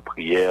dans la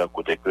prière,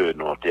 côté que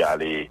nous sommes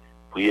allés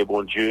prier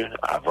bon Dieu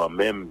avant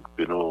même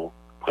que nous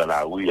prenions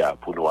la rue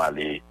pour nous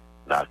aller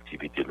dans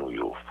l'activité.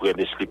 Frère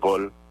Nestlé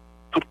Paul,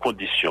 toutes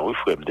conditions, oui,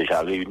 frère,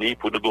 déjà réunis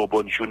pour nous avoir une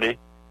bonne journée.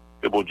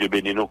 Que bon Dieu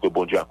bénisse nous, que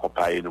bon Dieu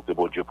accompagne nous, que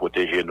bon Dieu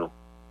protège nous.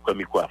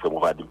 Comme il croit, frère, on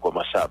va dire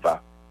comment ça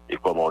va et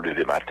comment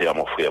lever ma terre,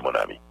 mon frère, mon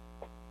ami.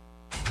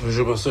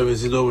 Bonjour, pasteur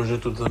Mésidor, bonjour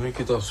tout le monde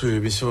qui est sur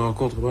l'émission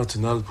Rencontre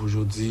Matinale pour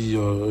jeudi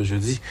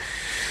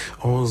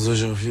 11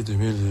 janvier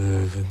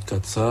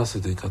 2024. Ça,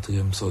 c'était la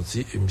 4e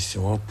sortie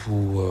émission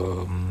pour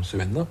ce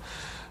maintenant.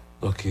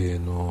 Donc,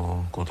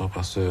 nous comptons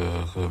pasteur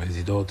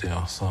Mésidor est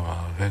ensemble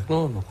avec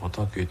nous. Nous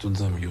comptons que tous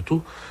les amis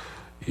YouTube,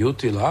 ils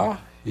étaient là.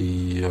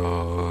 Et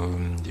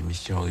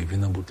l'émission arrivée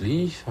dans bout de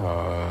lit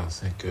à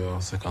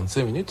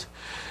 5h55.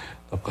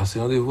 Après,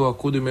 c'est rendez-vous à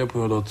coup de main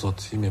pour l'autre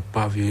sortie, mais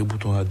pas virer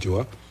bouton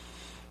radio.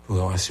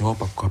 Programmation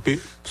pas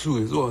copier sous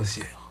réseau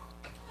ancien.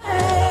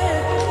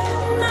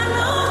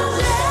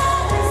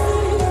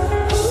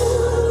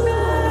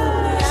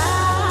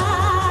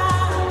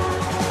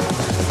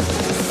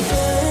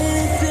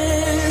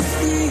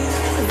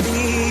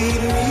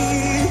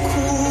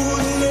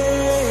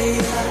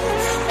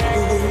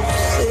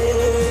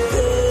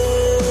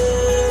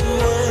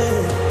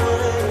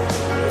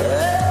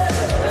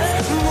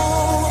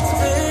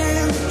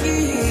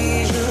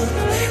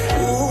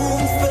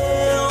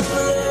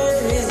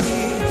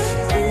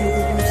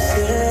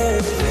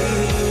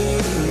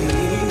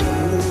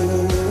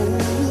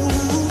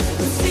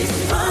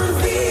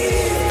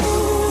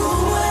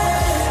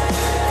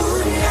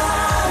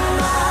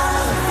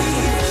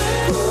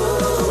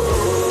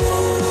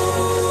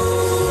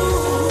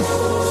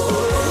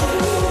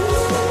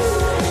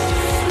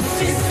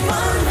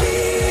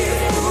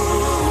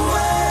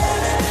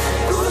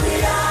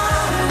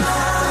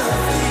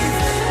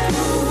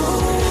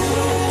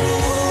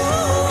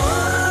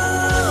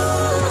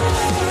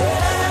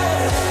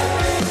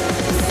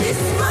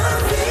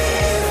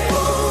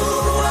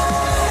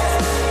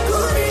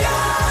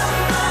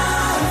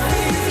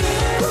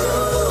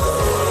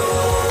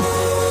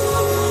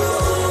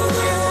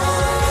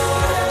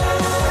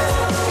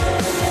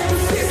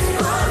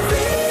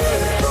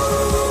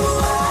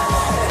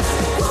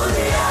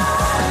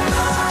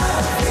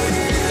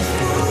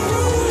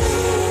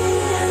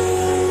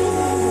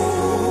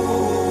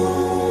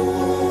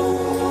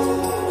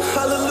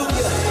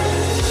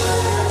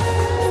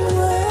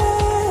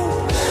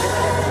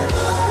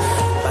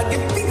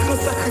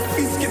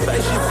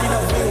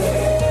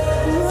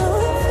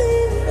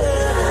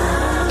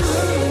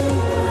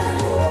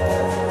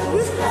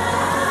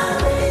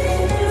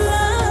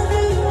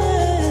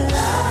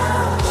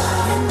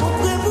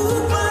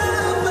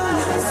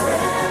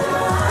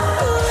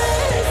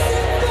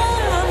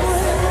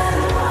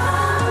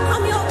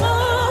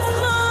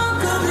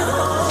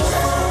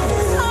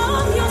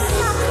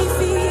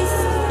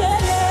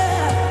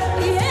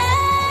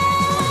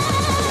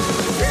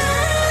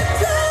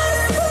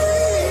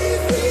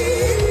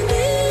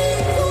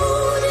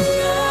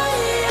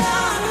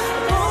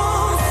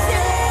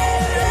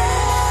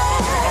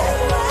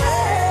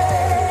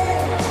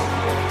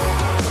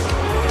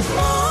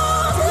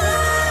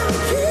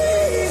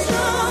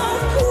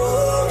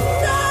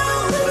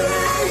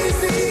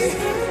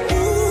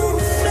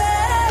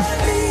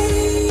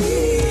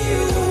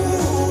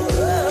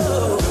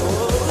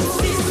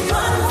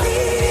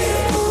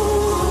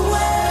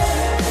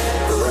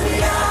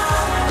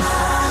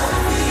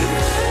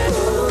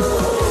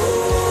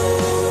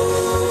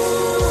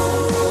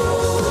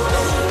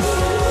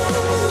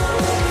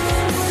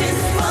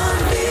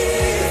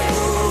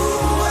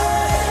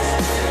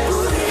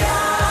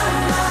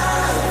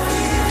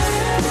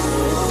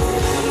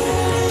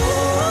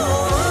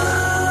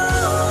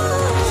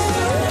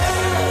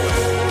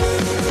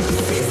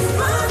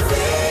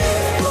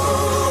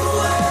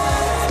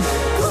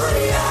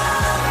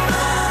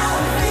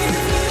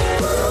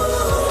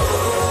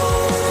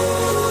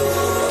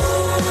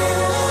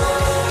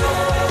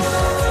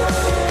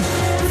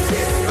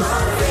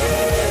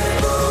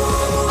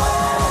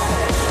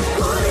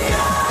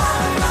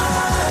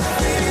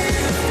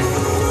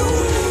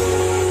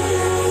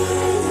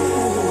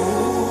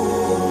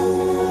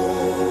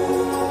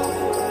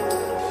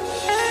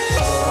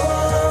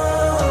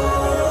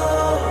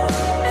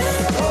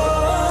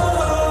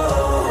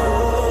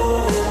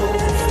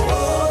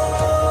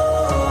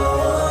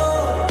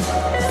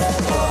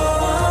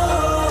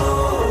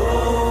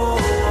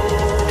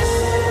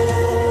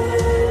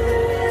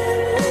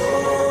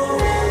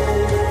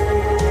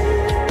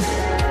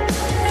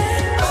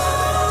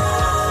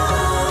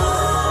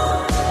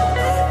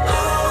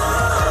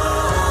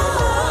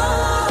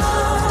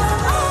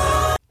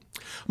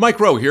 Mike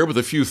Rowe here with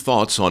a few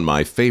thoughts on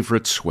my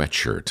favorite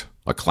sweatshirt.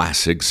 A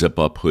classic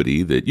zip-up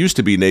hoodie that used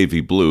to be navy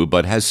blue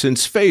but has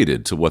since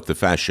faded to what the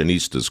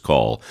fashionistas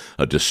call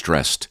a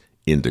distressed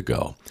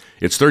indigo.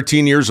 It's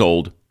 13 years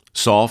old,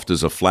 soft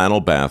as a flannel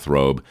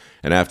bathrobe,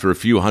 and after a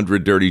few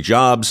hundred dirty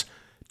jobs,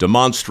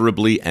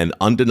 demonstrably and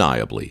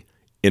undeniably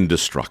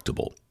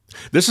indestructible.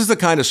 This is the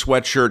kind of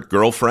sweatshirt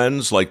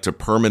girlfriends like to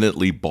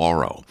permanently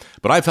borrow.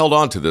 But I've held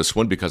on to this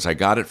one because I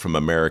got it from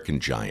American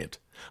Giant.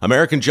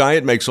 American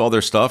Giant makes all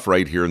their stuff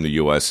right here in the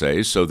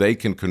USA so they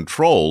can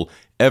control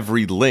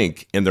every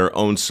link in their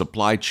own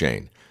supply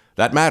chain.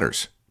 That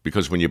matters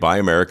because when you buy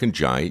American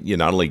Giant, you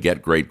not only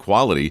get great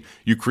quality,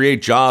 you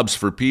create jobs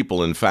for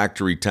people in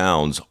factory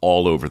towns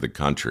all over the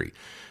country.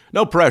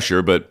 No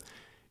pressure, but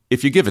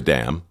if you give a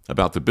damn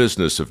about the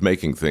business of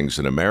making things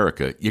in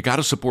America, you got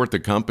to support the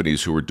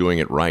companies who are doing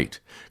it right.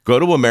 Go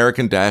to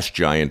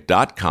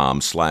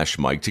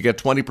american-giant.com/Mike to get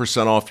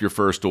 20% off your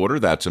first order.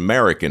 That's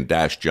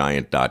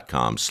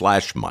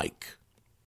american-giant.com/Mike.